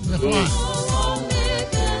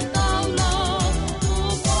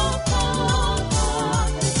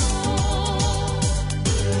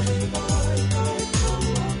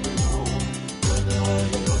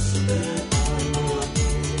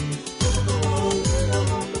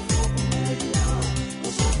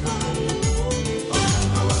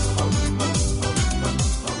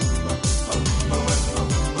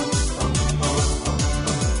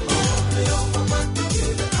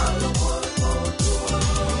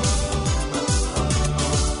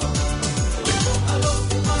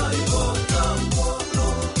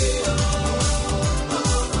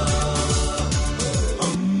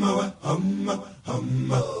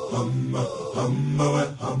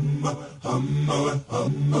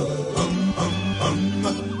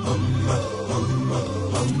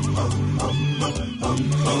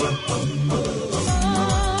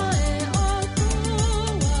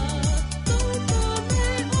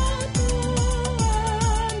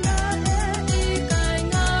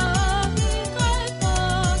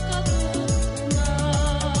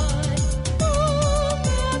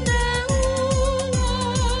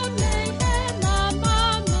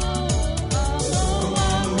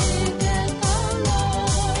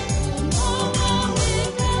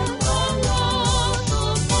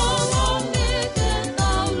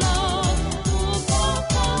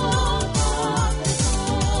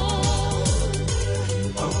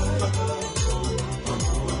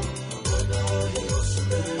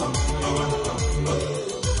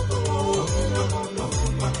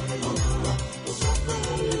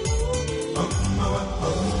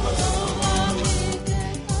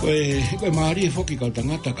 Koe maari e whoki kau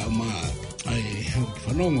tangata ka ma ai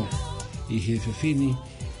whanongo i he whiwhini.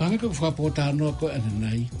 Panga koe whakapota noa koe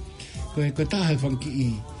ananai. Koe tahe whanki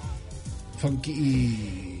i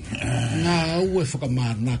ngā au e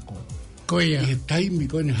whakamānako. Koe ia. I he taimi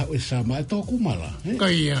koe ni hau e sama e tō kumala.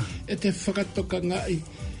 Koe ia. E te whakatoka ngai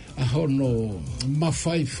a hono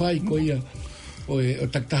mawhai koe ia. O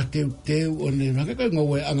takta teu o ne naka koe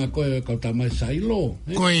ngoe anga koe kau tamai sailo.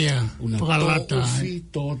 Koe ia. Una Pakalata. tōwhi,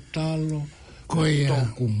 tō talo. Koe ia. Tō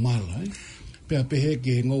kumala. Pea pehe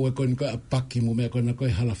ki he ngoe koe ni koe apaki mo mea koe na koe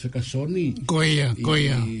hala whika soni. Koe ia, koe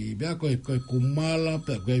ia. Pea koe kumala,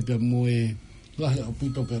 pea koe pea moe. Lahi au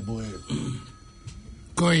pito pea moe.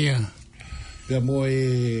 Koe ia. Pea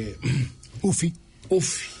moe. Ufi.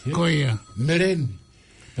 Koe ia. Mereni.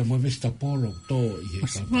 Pea moe Mr. Polo tō i he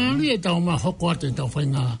kata. Maari e tau ma hoko atu e tau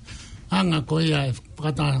whainga hanga koe ia e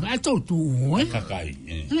whakatana. E tau tū, eh? Kakai.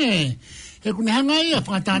 E kune hanga ia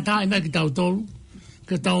whakatata e mai ki tau tolu.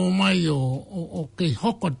 Ke tau mai o ke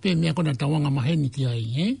hoko pe mea kona tawanga maheni ki ai,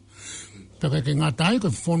 eh? Pea ke ngā tai koe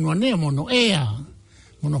whonua nea mono ea.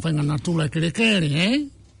 Mono whainga nā tula e kere, eh?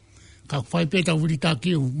 Ka whai pe tau wirita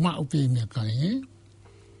ki u mau pe mea kai, eh?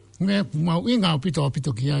 Mea mau inga o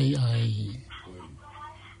pito ki ai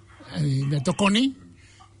me tokoni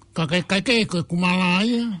ka kai ko kumala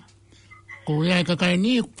ia ko ia ka kai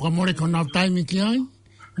ni pamore ko na time ki ai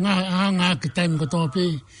nga ki time ko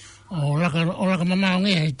topi o la ka mama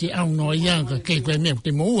nge ti au no ia ka ke ko me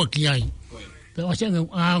te mo ki ai pe o se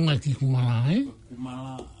nga ki kumala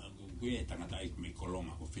kumala ko e tanga tai me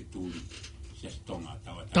koloma ko fetuli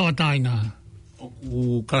Tawa taina.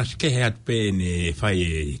 O kalas ke hat pe ne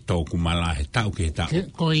fai to kumala he tau ke tau.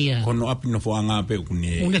 Ko ia. Kono api no foanga pe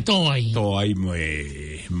kune. Une toai. Toai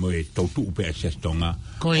moe to tu pe sestonga.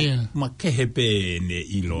 Ko ia. Ma ke he pe ne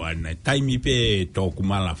ilo ana. Taimi pe to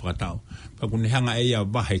kumala fa tau. Pa kune hanga e ia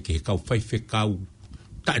bahe ke kau fai fe kau.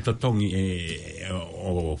 Tai to tongi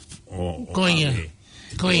o ko ia.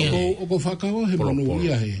 Ko ia. O ko whakao he manu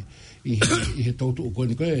ia he. I he tautu o koe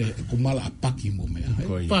ko mala apaki mo mea.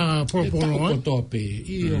 Pa propolo. Ko toa pe.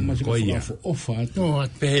 I o masi ko whafo ofa.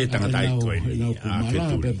 Pe he tangatai koe ni. Nau ko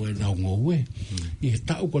mala pe po e nau ngoue. I he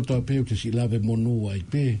tau ko toa pe o te si lawe monu ai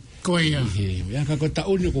pe. Ko ia. Ia ka ko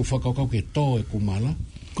tau ni ko whakao ke to e ko mala.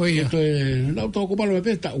 Ko ia. Nau tau ko mala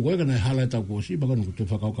pe tau koe kana hala tau ko si. Baka nuku te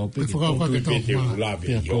whakao pe. Whakao ke to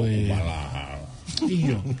ko mala.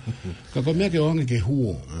 Iyo. Ka ko mea ke oange ke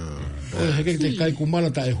huo. Heke te kai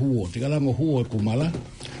kumala ta e huo. Te kalango huo e kumala.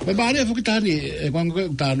 Mai maari e whukitani e kwango koe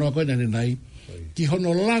utanoa koe nane nai. Ki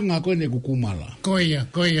hono langa koe ne kukumala. Ko ia.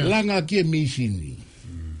 Langa ki e misini.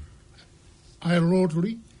 Ai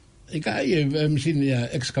rotary. E kai e misini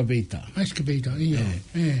a excavator. Excavator, iya.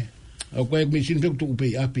 O koe misini pe kutu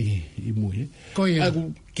upe api i mui. Ko ia.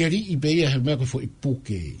 Aku keri i pe ia he mea koe fo i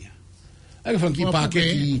puke ia. Ai fa ki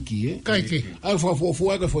paketi iki Kai ki. Ai fa fo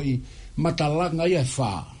ai foi matalanga ia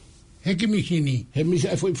fa. He ki misini. He mi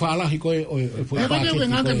foi fala hi ko foi paketi. He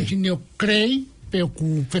ngaka misini o crei pe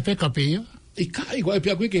ku pepe kapea. I kai ko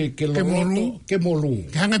pe ke loloto ke molu.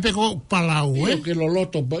 Ke hanga pe ko palau Ke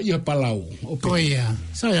loloto ia palau. Ko ia.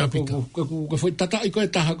 Sa ia pito. Ko foi tata i ko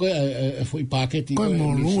taha ko foi paketi ko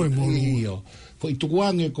molu. Foi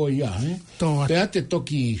tuange ko ia Pe ate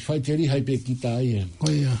toki fai teri hai pe kita ia. Ko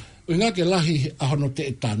ia. Nga ke lahi ahono te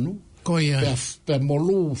etanu. Ko ia. Pe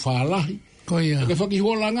molu fa lahi. Ko ia. Ke whaki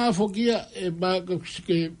hola ngā whokia e ba ke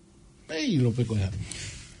ei lo pe koe ha.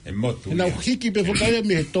 E motu. Nau hiki pe whakaia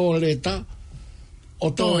me he tō leta.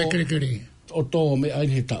 O tō e kere. O tō me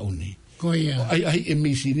aini he tauni. Ko ia. Ai e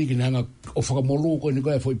misi ni ki nanga o whakamolu koe ni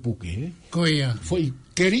koe foi puke. Ko ia. Foi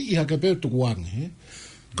keri i hake pe tuku wange.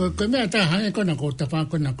 Ko mea ta hae kona ko ta wha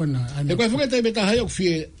kona. E koe whakatai me ta hae o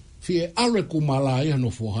fie are kumala i hano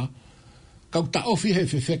foha. Kau ta ofi he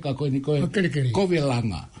fefeka koe ni koe kowe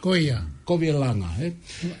langa. Ko ia. Kowe langa.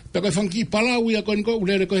 Pe koe whanki palau ia koe ni koe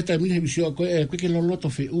urere koe tai mine he misio koe koe ke loloto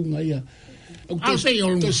fe unga ia. To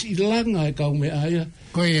si langa e kau mea ia.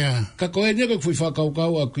 Ko ia. Ka koe ni koe fui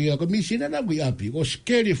whakau a kia koe misina na kui api. Ko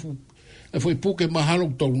skeri fui puke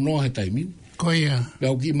mahalo tolu noa he tai mine. Ko ia.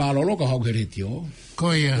 Pe au ki malolo ka hau ke reti o.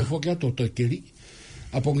 Ko ia. Ko fwke ato to keri.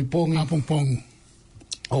 Apongi pongi.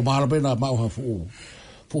 O mahalo pena mau hafu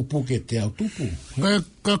puke te au tupu.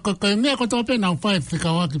 Ko mea ko tō pena whai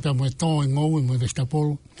whikawaki pia moe tō i ngou i moe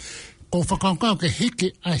vestapolo. Ko whakaukau ke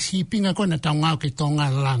hike a sipinga koe na tau ngau ke tō ngā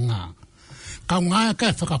langa. Kau ngā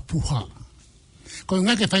ka whakapuha. Ko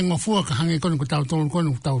ngā ke whai ngofua ka hangi koe ko tau tōru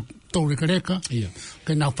koe tau tōru reka.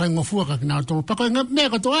 Ke nau whai ngofua ka nau tōru. Pako mea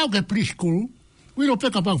ko tō au ke preschool. Wiro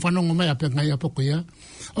peka pang whanongo mea pe ngai apoko ia.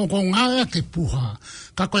 O ko ngā ke puha.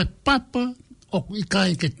 Ka koe papa o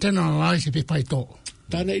ikai ke tena laise pe pai tō.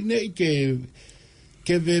 Tana ine i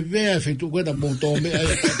ke vevea fitu koe na mōtō mea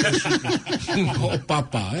o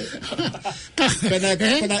papa, Pena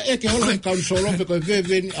eke hola kansolo pe koe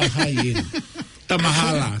veveni a hai eni.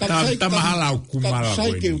 Tamahala o kumala koe.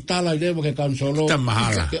 Sai ke utala i lewa ke kansolo.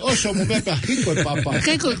 Tamahala. Ke oso mo mepa hiko e papa.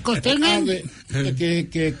 Ko tengan.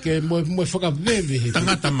 Ke moe whaka veve.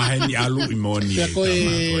 Tangata maheni alu i moni.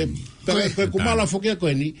 Koe kumala whokia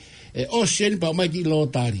koe ni, o sien pa mai ki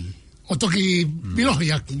lotari. O toki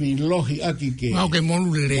milohi aki. Milohi aki ke. Ngau ke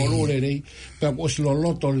molu le rei. Molu le rei. Pea o silo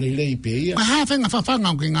loto le rei pe ia. Ma haa whenga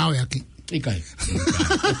whawhanga o ke ngau aki. Ikai.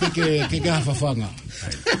 Ke whawhanga.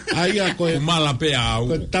 Aia koe. Kumala pe au.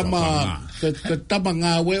 Koe tama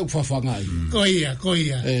ngā we u whawhanga i. Ko ia.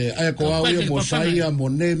 Aia ko au ia mo saia, mo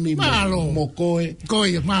nemi, mo koe. Ko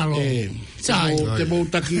ia, malo. Sai. Te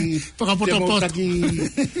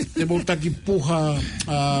moutaki puha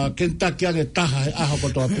Kentucky ane taha e aha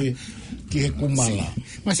kotoa pe ki he kumala.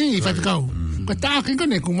 Ma si i whatikau. Ko tākin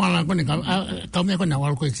kone kumala kone kau mea kone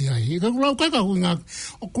awal koe ti hai. Ko lau kai ka hui ngā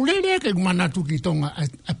o kurere ke manatu ki tonga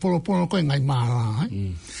a polo koe ngai mala.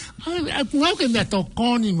 Ngau ke mea tō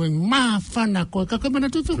koni mo maa whana koe. Ka koe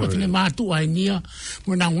manatu tu koe tine mātu ai nia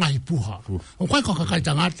mo nā ngai puha. O koe ko kakai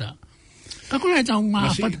tangata. Ka koe tau maa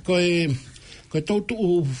whana. Koe Ko tau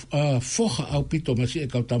tu foha au pito masi e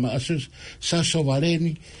kautama asus sa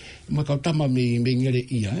sovareni ma kautama me ngere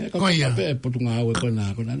ia e kautama pe potunga au e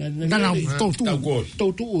kona na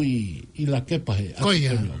tau tu i la kepa he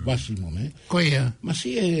basi mo me koia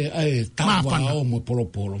masi e tawa o mo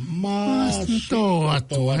polo mas to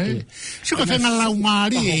se ko fenga lau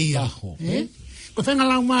mari ia ko fenga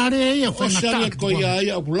lau mari ia ko fenga ko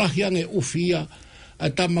ia o lahi ange ufia a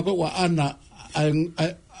tama ko wa ana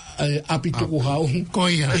apito hau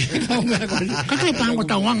koia ka pango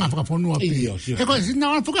tawanga fa ponua pe e ko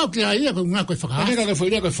sina fa ka ia ko nga ko fa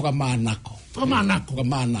ka fa manako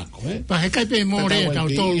pa he kai pe more tau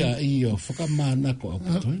to io fa manako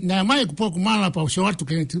na mai ko poku mala pa o sortu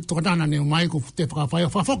ke to kana ne mai ko te fa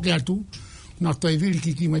fa ke atu na to e vil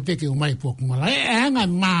ki mai pe ke o mai poku mala e nga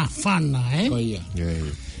ma fana koia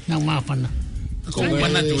na ma fana ko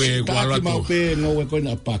mana tu e kuala to pe no e ko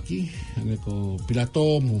na paki ne ko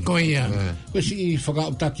pilatomu koia ko si faka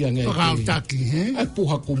utaki nge e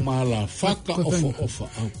puha kumala faka ofa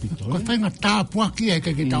au pito ko fenga ta puaki e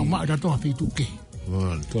ke ta ma da to fitu ke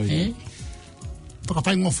koia ko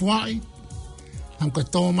fenga fuai an ko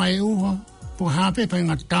to mai u po ha pe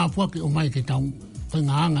fenga ta puaki o mai ke ta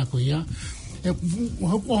fenga anga koia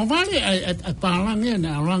o vale a palange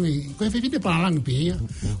na rangi ko fe de palange pe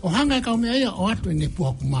o hanga ka me ia o atu ne pu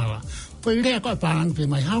kumala po ile ka palange pe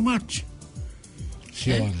mai how much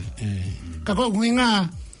ka ko winga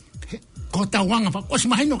ko ta wanga fa o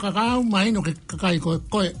mai no ka mai no ka kai ko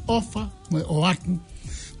ofa mo o atu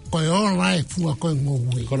ko o lai fu ko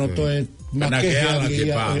ngoi ko to e na ke ala ke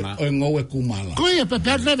pa o ngoi kumala ko e pe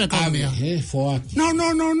pe ka me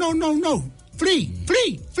no free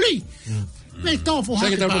me to fo ha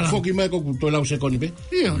ke ta foki mai ko to la se koni be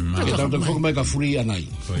ke ta foki mai ka free anai